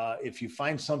 If you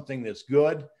find something that's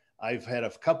good, I've had a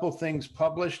couple things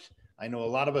published. I know a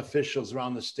lot of officials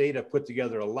around the state have put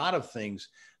together a lot of things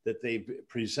that they've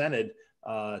presented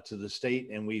to the state,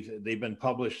 and they've been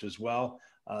published as well.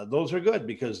 Those are good,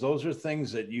 because those are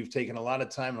things that you've taken a lot of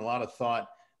time and a lot of thought,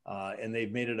 and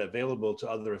they've made it available to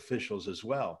other officials as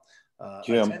well.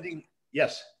 Jim,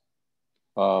 yes.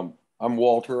 I'm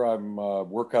Walter. I'm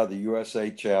work out of the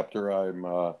USA chapter. I'm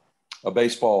a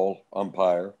baseball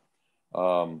umpire.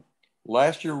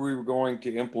 Last year we were going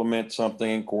to implement something,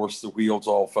 and of course the wheels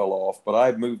all fell off, but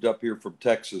I moved up here from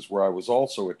Texas, where I was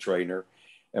also a trainer.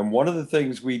 And one of the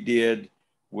things we did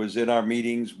was, in our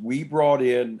meetings, we brought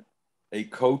in a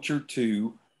coach or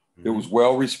two that was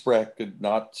well respected,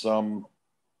 not some,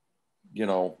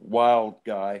 wild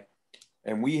guy.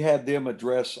 And we had them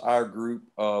address our group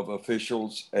of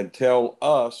officials and tell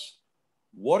us,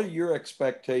 what are your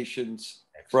expectations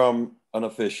from an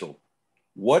official?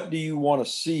 What do you want to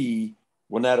see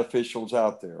when that official's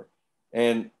out there?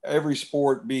 And every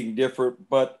sport being different,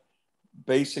 but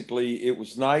basically it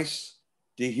was nice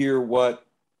to hear what,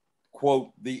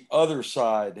 quote, the other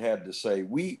side had to say.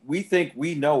 We think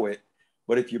we know it,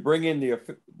 but if you bring in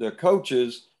the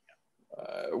coaches,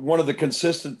 one of the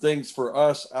consistent things for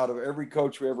us out of every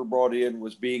coach we ever brought in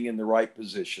was being in the right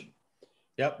position.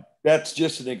 Yep. That's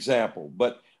just an example,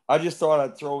 but I just thought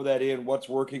I'd throw that in, what's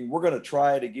working. We're going to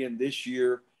try it again this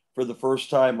year for the first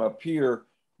time up here,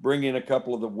 bring in a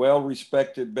couple of the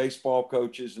well-respected baseball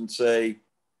coaches and say,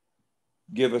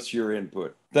 give us your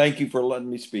input. Thank you for letting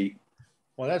me speak.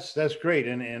 Well, that's great.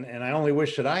 And I only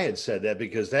wish that I had said that,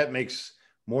 because that makes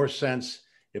more sense.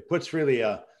 It puts really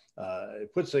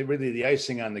the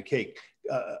icing on the cake.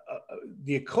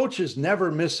 The coaches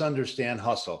never misunderstand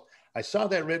hustle. I saw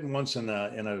that written once in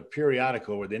a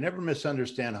periodical, where they never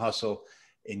misunderstand hustle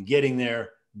in getting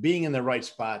there, being in the right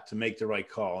spot to make the right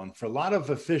call. And for a lot of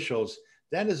officials,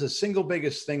 that is the single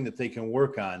biggest thing that they can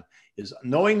work on, is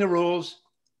knowing the rules,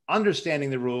 understanding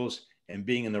the rules, and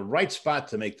being in the right spot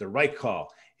to make the right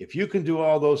call. If you can do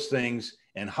all those things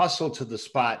and hustle to the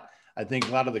spot, I think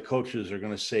a lot of the coaches are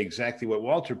going to say exactly what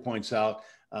Walter points out.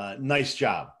 Nice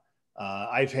job.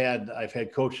 I've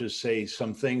had coaches say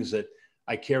some things that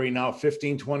I carry now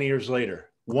 15, 20 years later,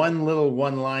 one little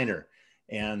one-liner.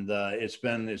 And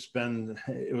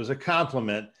it was a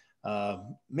compliment,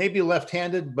 maybe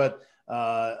left-handed, but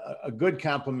a good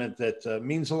compliment that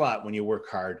means a lot when you work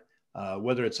hard,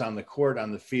 whether it's on the court,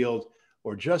 on the field,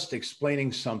 or just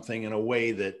explaining something in a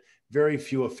way that very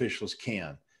few officials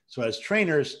can. So as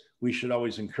trainers, we should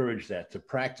always encourage that, to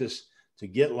practice, to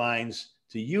get lines,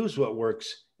 to use what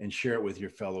works and share it with your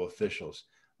fellow officials.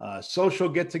 Social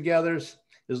get-togethers,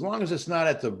 as long as it's not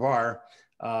at the bar,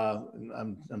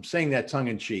 I'm saying that tongue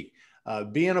in cheek,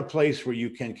 be in a place where you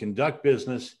can conduct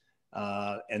business,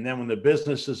 and then when the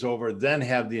business is over, then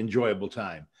have the enjoyable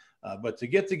time. But to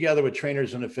get together with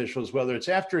trainers and officials, whether it's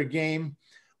after a game,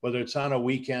 whether it's on a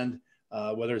weekend,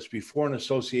 whether it's before an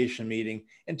association meeting,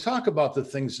 and talk about the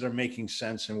things that are making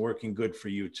sense and working good for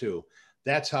you too.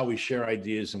 That's how we share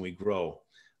ideas and we grow.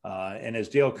 And as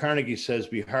Dale Carnegie says,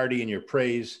 be hearty in your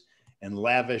praise and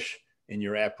lavish in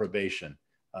your approbation.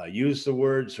 Use the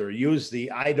words, or use the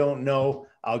 "I don't know,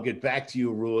 I'll get back to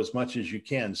you" rule as much as you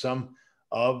can. Some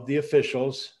of the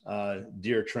officials,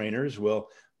 dear trainers, will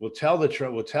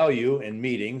tell you in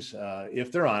meetings,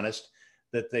 if they're honest,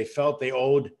 that they felt they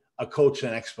owed a coach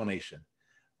an explanation.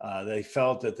 They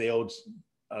felt that they owed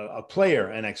a player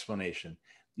an explanation.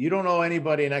 You don't owe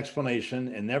anybody an explanation,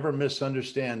 and never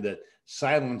misunderstand that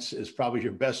silence is probably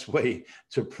your best way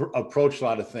to approach a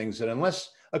lot of things. And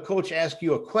unless a coach asks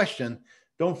you a question,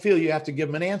 don't feel you have to give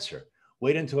them an answer.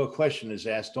 Wait until a question is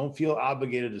asked. Don't feel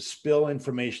obligated to spill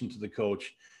information to the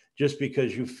coach just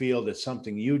because you feel that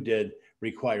something you did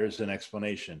requires an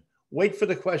explanation. Wait for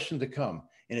the question to come.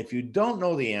 And if you don't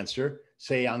know the answer,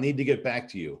 say, "I'll need to get back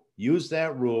to you." Use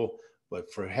that rule,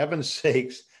 but for heaven's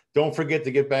sakes, don't forget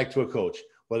to get back to a coach.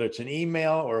 Whether it's an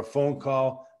email or a phone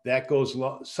call, that goes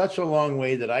such a long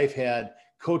way that I've had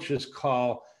coaches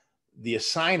call the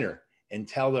assigner and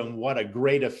tell them what a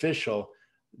great official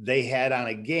they had on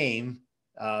a game,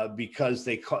 because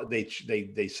they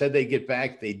said they'd get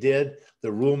back. They did.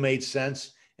 The rule made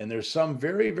sense. And there's some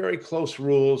very, very close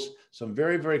rules, some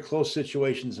very, very close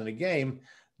situations in a game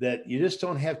that you just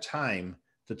don't have time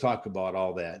to talk about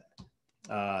all that.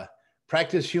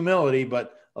 Practice humility,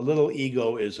 but a little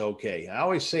ego is okay. I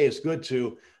always say it's good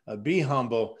to be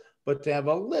humble, but to have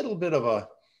a little bit of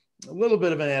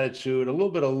an attitude, a little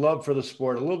bit of love for the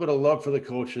sport, a little bit of love for the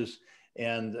coaches,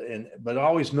 but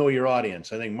always know your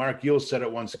audience. I think Mark Yule said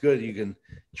it once good. You can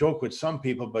joke with some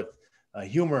people, but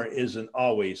humor isn't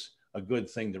always a good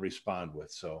thing to respond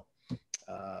with. So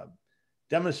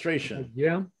demonstration.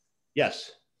 Yeah.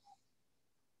 Yes.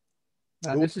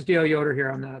 This is Dale Yoder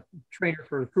here. I'm the trainer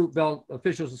for the Fruit Belt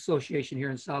Officials Association here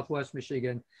in Southwest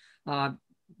Michigan.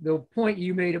 The point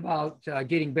you made about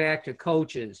getting back to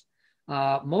coaches,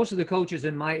 most of the coaches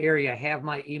in my area have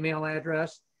my email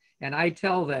address, and I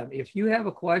tell them, if you have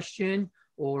a question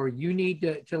or you need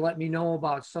to let me know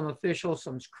about some official,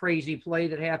 some crazy play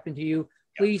that happened to you,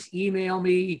 please email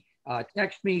me,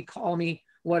 text me, call me,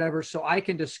 whatever, so I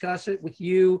can discuss it with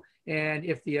you. And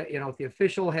if the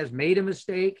official has made a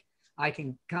mistake, I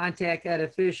can contact that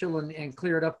official and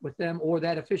clear it up with them, or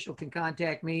that official can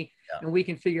contact me, and we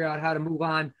can figure out how to move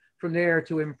on from there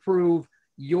to improve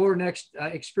your next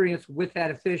experience with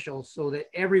that official, so that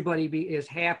everybody is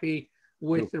happy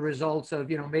with the results of,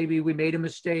 maybe we made a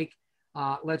mistake.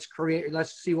 Let's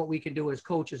see what we can do as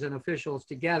coaches and officials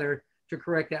together to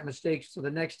correct that mistake. So the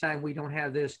next time we don't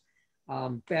have this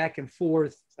back and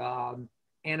forth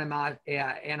animati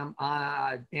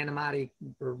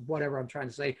or whatever I'm trying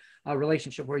to say, a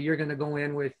relationship where you're going to go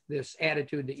in with this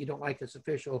attitude that you don't like this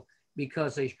official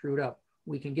because they screwed up.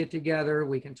 We can get together,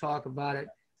 we can talk about it,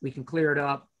 we can clear it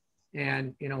up,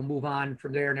 and move on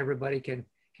from there, and everybody can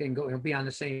go and be on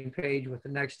the same page with the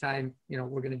next time.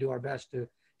 We're going to do our best to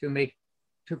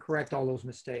correct all those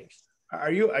mistakes.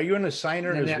 Are you an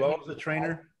assigner as well as a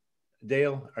trainer,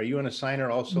 Dale? Are you an assigner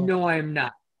also? No, I am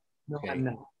not. No, okay. I'm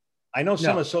not. I know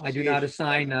some associations. I do not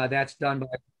assign. That's done by.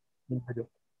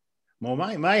 Well,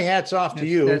 my hat's off to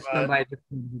you. That's done by.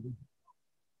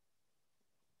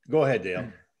 Go ahead,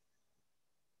 Dale.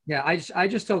 Yeah, I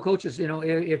just tell coaches,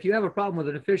 if you have a problem with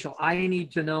an official, I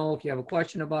need to know. If you have a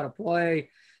question about a play,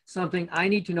 something, I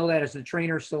need to know that as the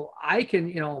trainer, so I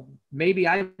can, maybe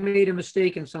I made a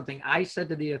mistake in something I said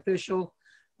to the official,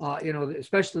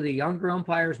 especially the younger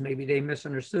umpires, maybe they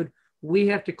misunderstood. We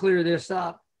have to clear this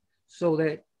up so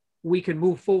that we can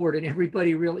move forward, and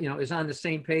everybody really, is on the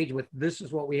same page with this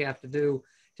is what we have to do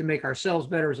to make ourselves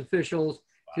better as officials,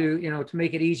 to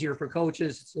make it easier for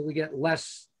coaches, so we get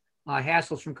less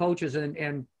hassles from coaches,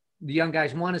 and the young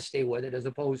guys want to stay with it, as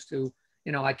opposed to,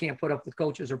 I can't put up with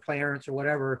coaches or parents or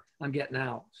whatever, I'm getting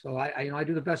out. So I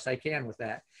do the best I can with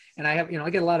that. And I have, I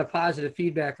get a lot of positive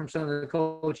feedback from some of the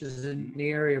coaches in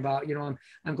the area about,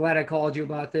 I'm glad I called you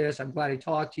about this. I'm glad I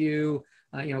talked to you.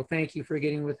 Thank you for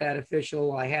getting with that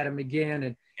official. I had him again,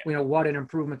 and what an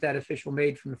improvement that official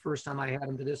made from the first time I had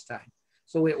him to this time.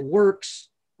 So it works,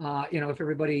 if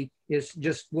everybody is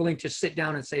just willing to sit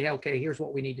down and say, hey, okay, here's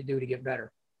what we need to do to get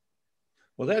better.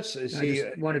 Well, I just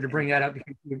wanted to bring that up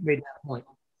because you made that point.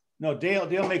 No,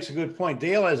 Dale makes a good point.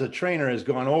 Dale, as a trainer, has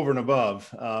gone over and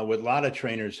above what a lot of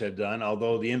trainers have done,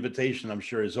 although the invitation, I'm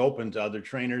sure, is open to other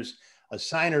trainers.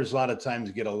 Assigners, a lot of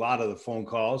times, get a lot of the phone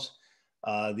calls.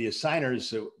 The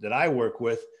assigners that I work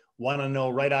with want to know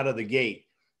right out of the gate,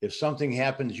 if something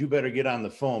happens, you better get on the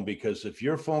phone, because if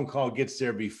your phone call gets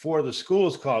there before the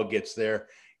school's call gets there,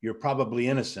 you're probably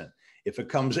innocent. If it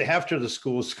comes after the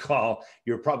school's call,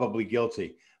 you're probably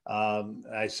guilty.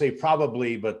 I say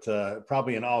probably, but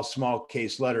probably in all small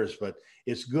case letters, but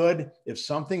it's good if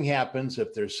something happens,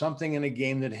 if there's something in a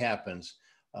game that happens,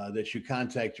 that you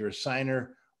contact your assigner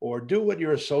or do what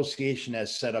your association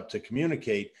has set up to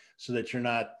communicate, so that you're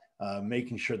not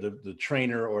making sure the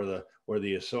trainer or the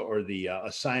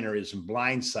assigner isn't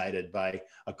blindsided by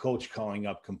a coach calling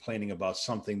up complaining about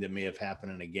something that may have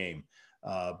happened in a game.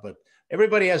 But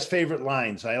everybody has favorite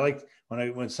lines. I like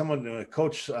when someone, a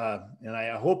coach, and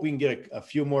I hope we can get a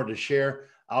few more to share.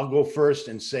 I'll go first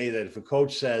and say that if a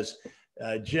coach says,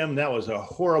 Jim, that was a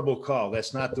horrible call,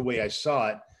 that's not the way I saw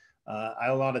it.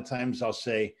 A lot of times I'll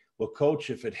say, well, coach,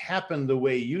 if it happened the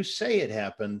way you say it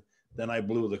happened, then I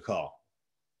blew the call.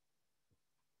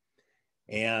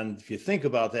 And if you think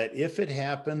about that, if it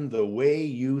happened the way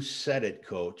you said it,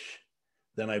 coach,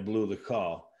 then I blew the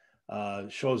call.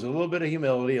 Shows a little bit of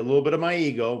humility, a little bit of my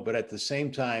ego, but at the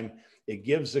same time, it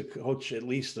gives the coach at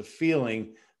least the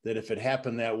feeling that if it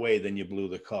happened that way, then you blew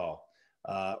the call.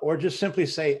 Or just simply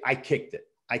say, I kicked it.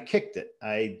 I kicked it.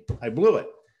 I blew it.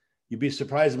 You'd be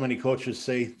surprised how many coaches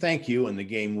say thank you and the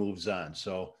game moves on.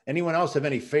 So anyone else have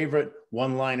any favorite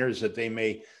one-liners that they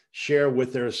may share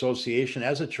with their association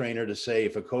as a trainer to say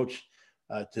if a coach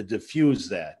to diffuse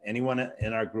that? Anyone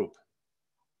in our group?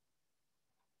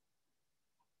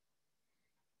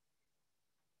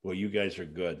 Well, you guys are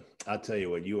good. I'll tell you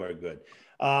what, you are good.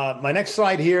 My next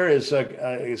slide here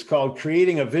is called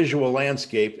Creating a Visual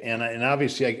Landscape. And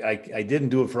obviously I didn't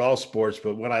do it for all sports,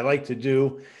 but what I like to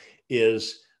do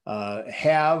is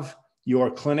have your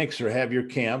clinics or have your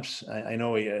camps. I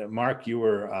know, Mark, you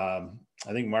were,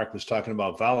 I think Mark was talking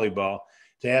about volleyball,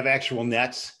 to have actual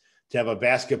nets, to have a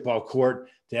basketball court,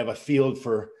 to have a field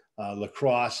for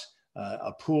lacrosse,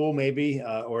 a pool maybe,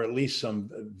 or at least some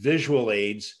visual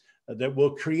aids that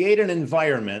will create an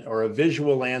environment or a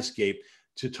visual landscape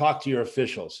to talk to your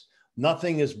officials.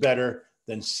 Nothing is better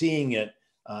than seeing it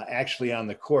actually on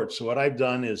the court. So what I've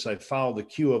done is I followed the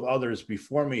cue of others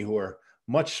before me who are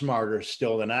much smarter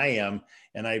still than I am.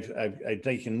 And I've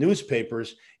taken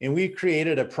newspapers and we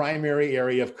created a primary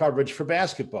area of coverage for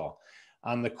basketball.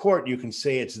 On the court, you can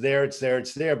say it's there, it's there,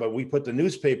 it's there, but we put the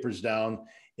newspapers down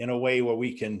in a way where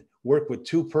we can work with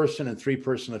 2-person and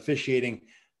 3-person officiating,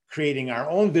 creating our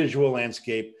own visual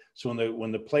landscape. So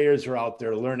when the players are out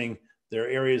there learning their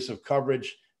areas of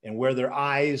coverage and where their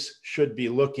eyes should be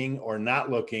looking or not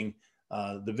looking,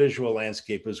 the visual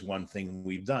landscape is one thing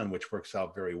we've done, which works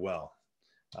out very well.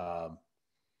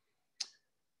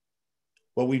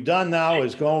 What we've done now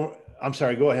is I'm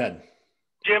sorry, go ahead.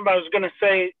 Jim, I was going to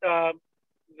say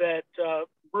that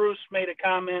Bruce made a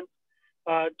comment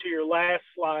to your last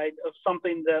slide of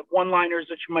something that one-liners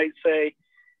that you might say.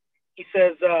 He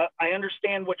says, I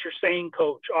understand what you're saying,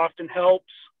 coach. Often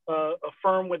helps,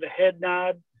 affirm with a head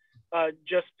nod,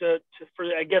 just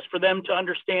for them to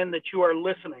understand that you are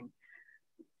listening.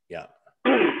 Yeah.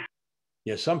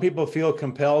 Yeah, some people feel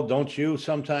compelled, don't you,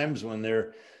 sometimes when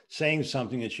they're saying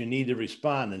something that you need to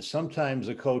respond. And sometimes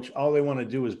a coach, all they want to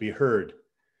do is be heard.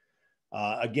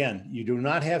 Again, you do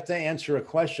not have to answer a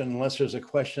question unless there's a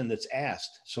question that's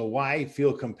asked. So why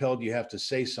feel compelled you have to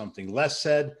say something? Less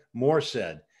said, more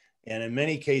said. And in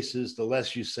many cases, the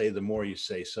less you say, the more you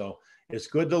say. So it's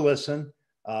good to listen.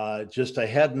 Just a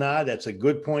head nod, that's a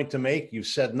good point to make. You've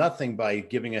said nothing by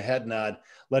giving a head nod,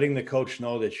 letting the coach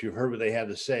know that you've heard what they have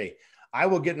to say. I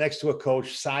will get next to a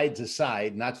coach side to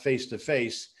side, not face to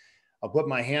face. I'll put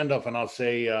my hand up and I'll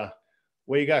say,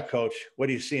 what you got, coach? What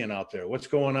are you seeing out there? What's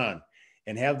going on?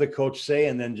 And have the coach say,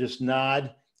 and then just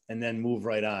nod and then move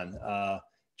right on.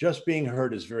 Just being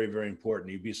heard is very, very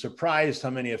important. You'd be surprised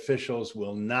how many officials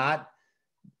will not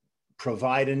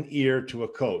provide an ear to a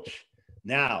coach.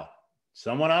 Now,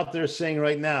 someone out there saying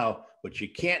right now, but you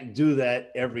can't do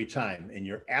that every time. And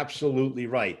you're absolutely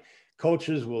right.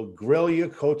 Coaches will grill you.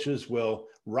 Coaches will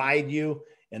ride you,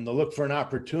 and they'll look for an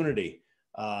opportunity.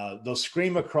 They'll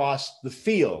scream across the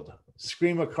field,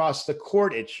 scream across the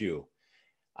court at you.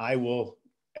 I will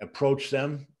approach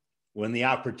them when the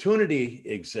opportunity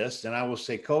exists, and I will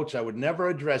say, Coach, I would never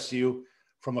address you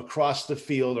from across the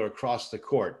field or across the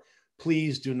court.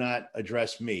 Please do not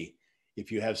address me.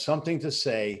 If you have something to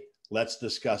say, let's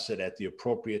discuss it at the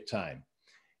appropriate time.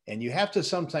 And you have to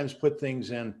sometimes put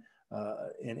things in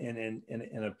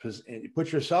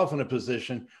put yourself in a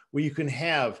position where you can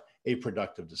have a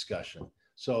productive discussion.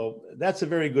 So that's a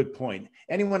very good point.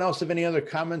 Anyone else have any other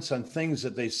comments on things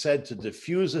that they said to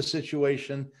diffuse a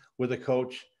situation with a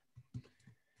coach?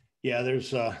 Yeah,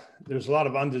 there's a lot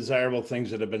of undesirable things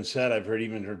that have been said. I've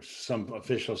heard some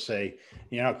officials say,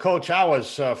 Coach, I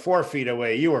was 4 feet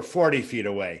away. You were 40 feet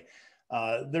away.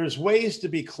 There's ways to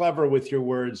be clever with your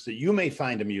words that you may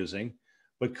find amusing,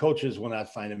 but coaches will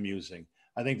not find amusing.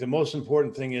 I think the most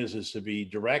important thing is to be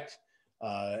direct.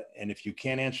 And if you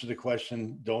can't answer the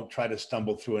question, don't try to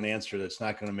stumble through an answer that's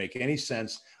not going to make any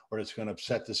sense or it's going to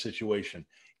upset the situation.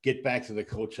 Get back to the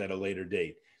coach at a later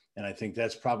date. And I think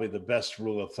that's probably the best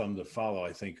rule of thumb to follow.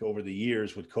 I think over the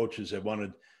years what coaches have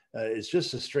wanted is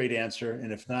just a straight answer.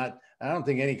 And if not, I don't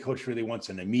think any coach really wants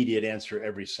an immediate answer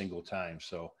every single time.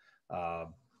 So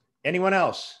anyone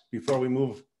else before we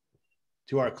move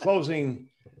to our closing?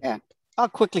 Yeah, I'll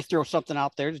quickly throw something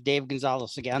out there. It's Dave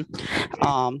Gonzalez again.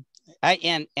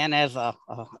 And as a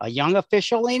young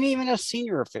official and even a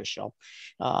senior official,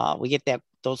 we get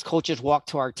those coaches walk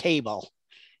to our table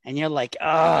and you're like,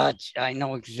 I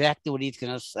know exactly what he's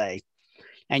going to say.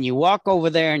 And you walk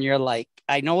over there and you're like,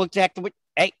 I know exactly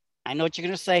I know what you're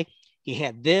going to say. He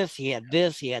had this, he had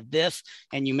this, he had this,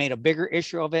 and you made a bigger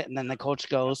issue of it. And then the coach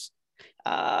goes,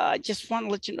 just want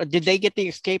to let you know, did they get the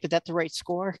escape? Is that the right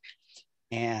score?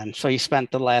 And so you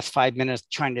spent the last 5 minutes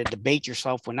trying to debate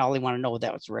yourself when all they want to know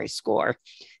that was the right score.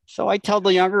 So I tell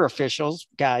the younger officials,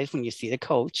 guys, when you see the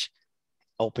coach,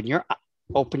 open your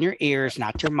ears,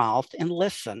 not your mouth, and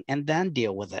listen, and then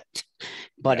deal with it.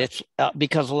 But it's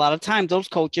because a lot of times those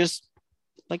coaches,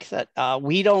 like I said,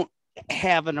 we don't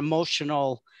have an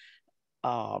emotional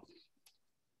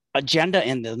agenda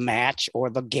in the match or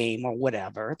the game or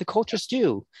whatever. The coaches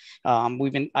do.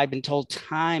 I've been told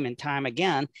time and time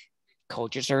again,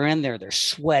 coaches are in there, they're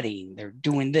sweating, they're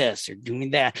doing this, they're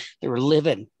doing that, they're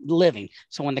living.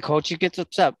 So when the coach gets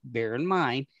upset, bear in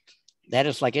mind, that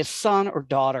is like his son or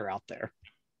daughter out there.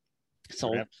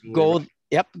 So go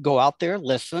out there,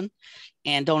 listen,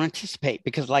 and don't anticipate,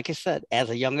 because like I said, as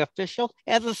a young official,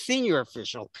 as a senior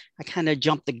official, I kind of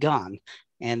jumped the gun.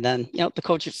 And then, the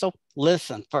coach is, so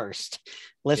listen first,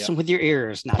 listen with your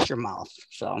ears, not your mouth.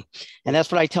 So, and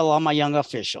that's what I tell all my young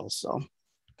officials. So.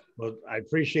 Well, I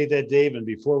appreciate that, Dave. And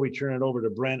before we turn it over to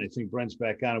Brent, I think Brent's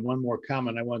back on. One more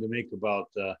comment I wanted to make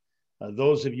about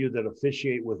those of you that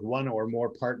officiate with one or more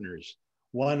partners,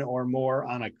 one or more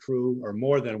on a crew, or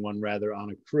more than one rather on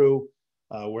a crew,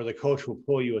 where the coach will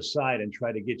pull you aside and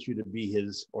try to get you to be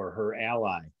his or her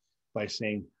ally by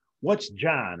saying, what's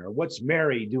John or what's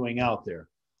Mary doing out there?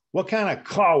 What kind of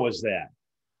call was that?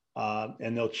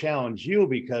 And they'll challenge you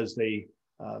because they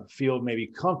feel maybe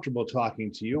comfortable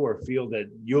talking to you or feel that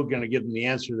you're going to give them the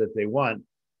answer that they want.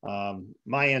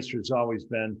 My answer has always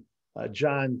been,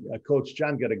 Coach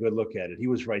John got a good look at it. He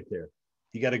was right there.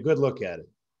 He got a good look at it.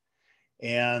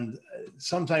 And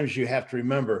sometimes you have to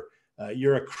remember,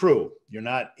 you're a crew. You're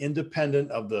not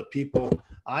independent of the people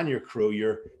on your crew.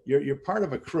 You're part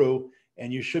of a crew,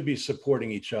 and you should be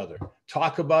supporting each other.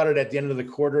 Talk about it at the end of the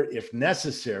quarter if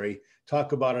necessary.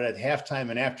 Talk about it at halftime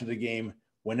and after the game,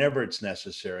 whenever it's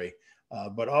necessary,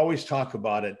 but always talk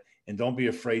about it, and don't be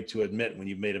afraid to admit when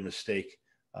you've made a mistake.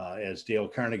 As Dale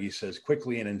Carnegie says,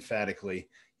 quickly and emphatically,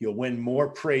 you'll win more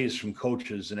praise from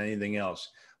coaches than anything else.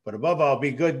 But above all,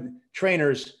 be good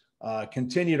trainers,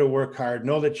 continue to work hard,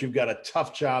 know that you've got a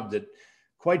tough job that,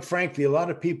 quite frankly, a lot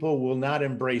of people will not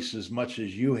embrace as much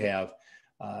as you have,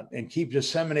 and keep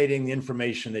disseminating the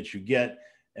information that you get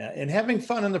and having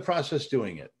fun in the process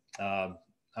doing it.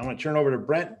 I'm going to turn over to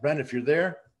Brent. Brent, if you're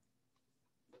there.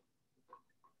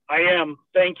 I am.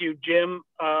 Thank you, Jim,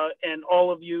 and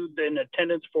all of you in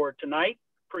attendance for tonight.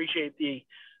 Appreciate the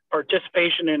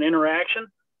participation and interaction.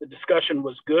 The discussion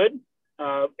was good,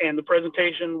 and the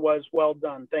presentation was well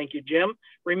done. Thank you, Jim.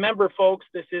 Remember, folks,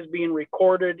 this is being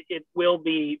recorded. It will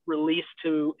be released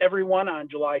to everyone on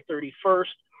July 31st.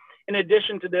 In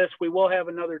addition to this, we will have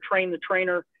another Train the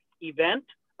Trainer event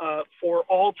for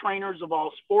all trainers of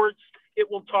all sports. It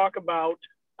will talk about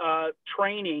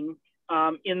training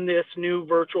in this new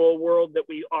virtual world that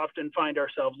we often find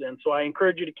ourselves in. So I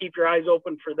encourage you to keep your eyes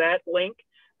open for that link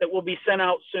that will be sent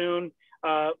out soon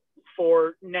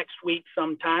for next week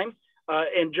sometime.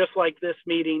 And just like this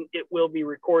meeting, it will be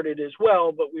recorded as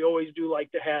well, but we always do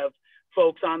like to have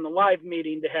folks on the live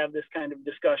meeting to have this kind of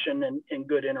discussion and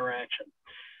good interaction.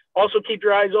 Also, keep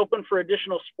your eyes open for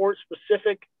additional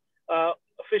sports-specific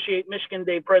Officiate Michigan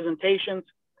Day presentations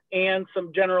and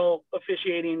some general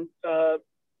officiating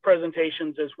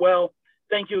presentations as well.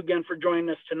 Thank you again for joining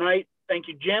us tonight. Thank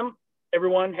you, Jim.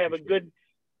 Everyone, have a good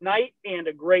night and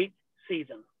a great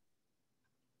season.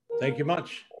 Thank you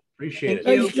much. Appreciate it.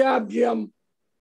 Nice job, Jim.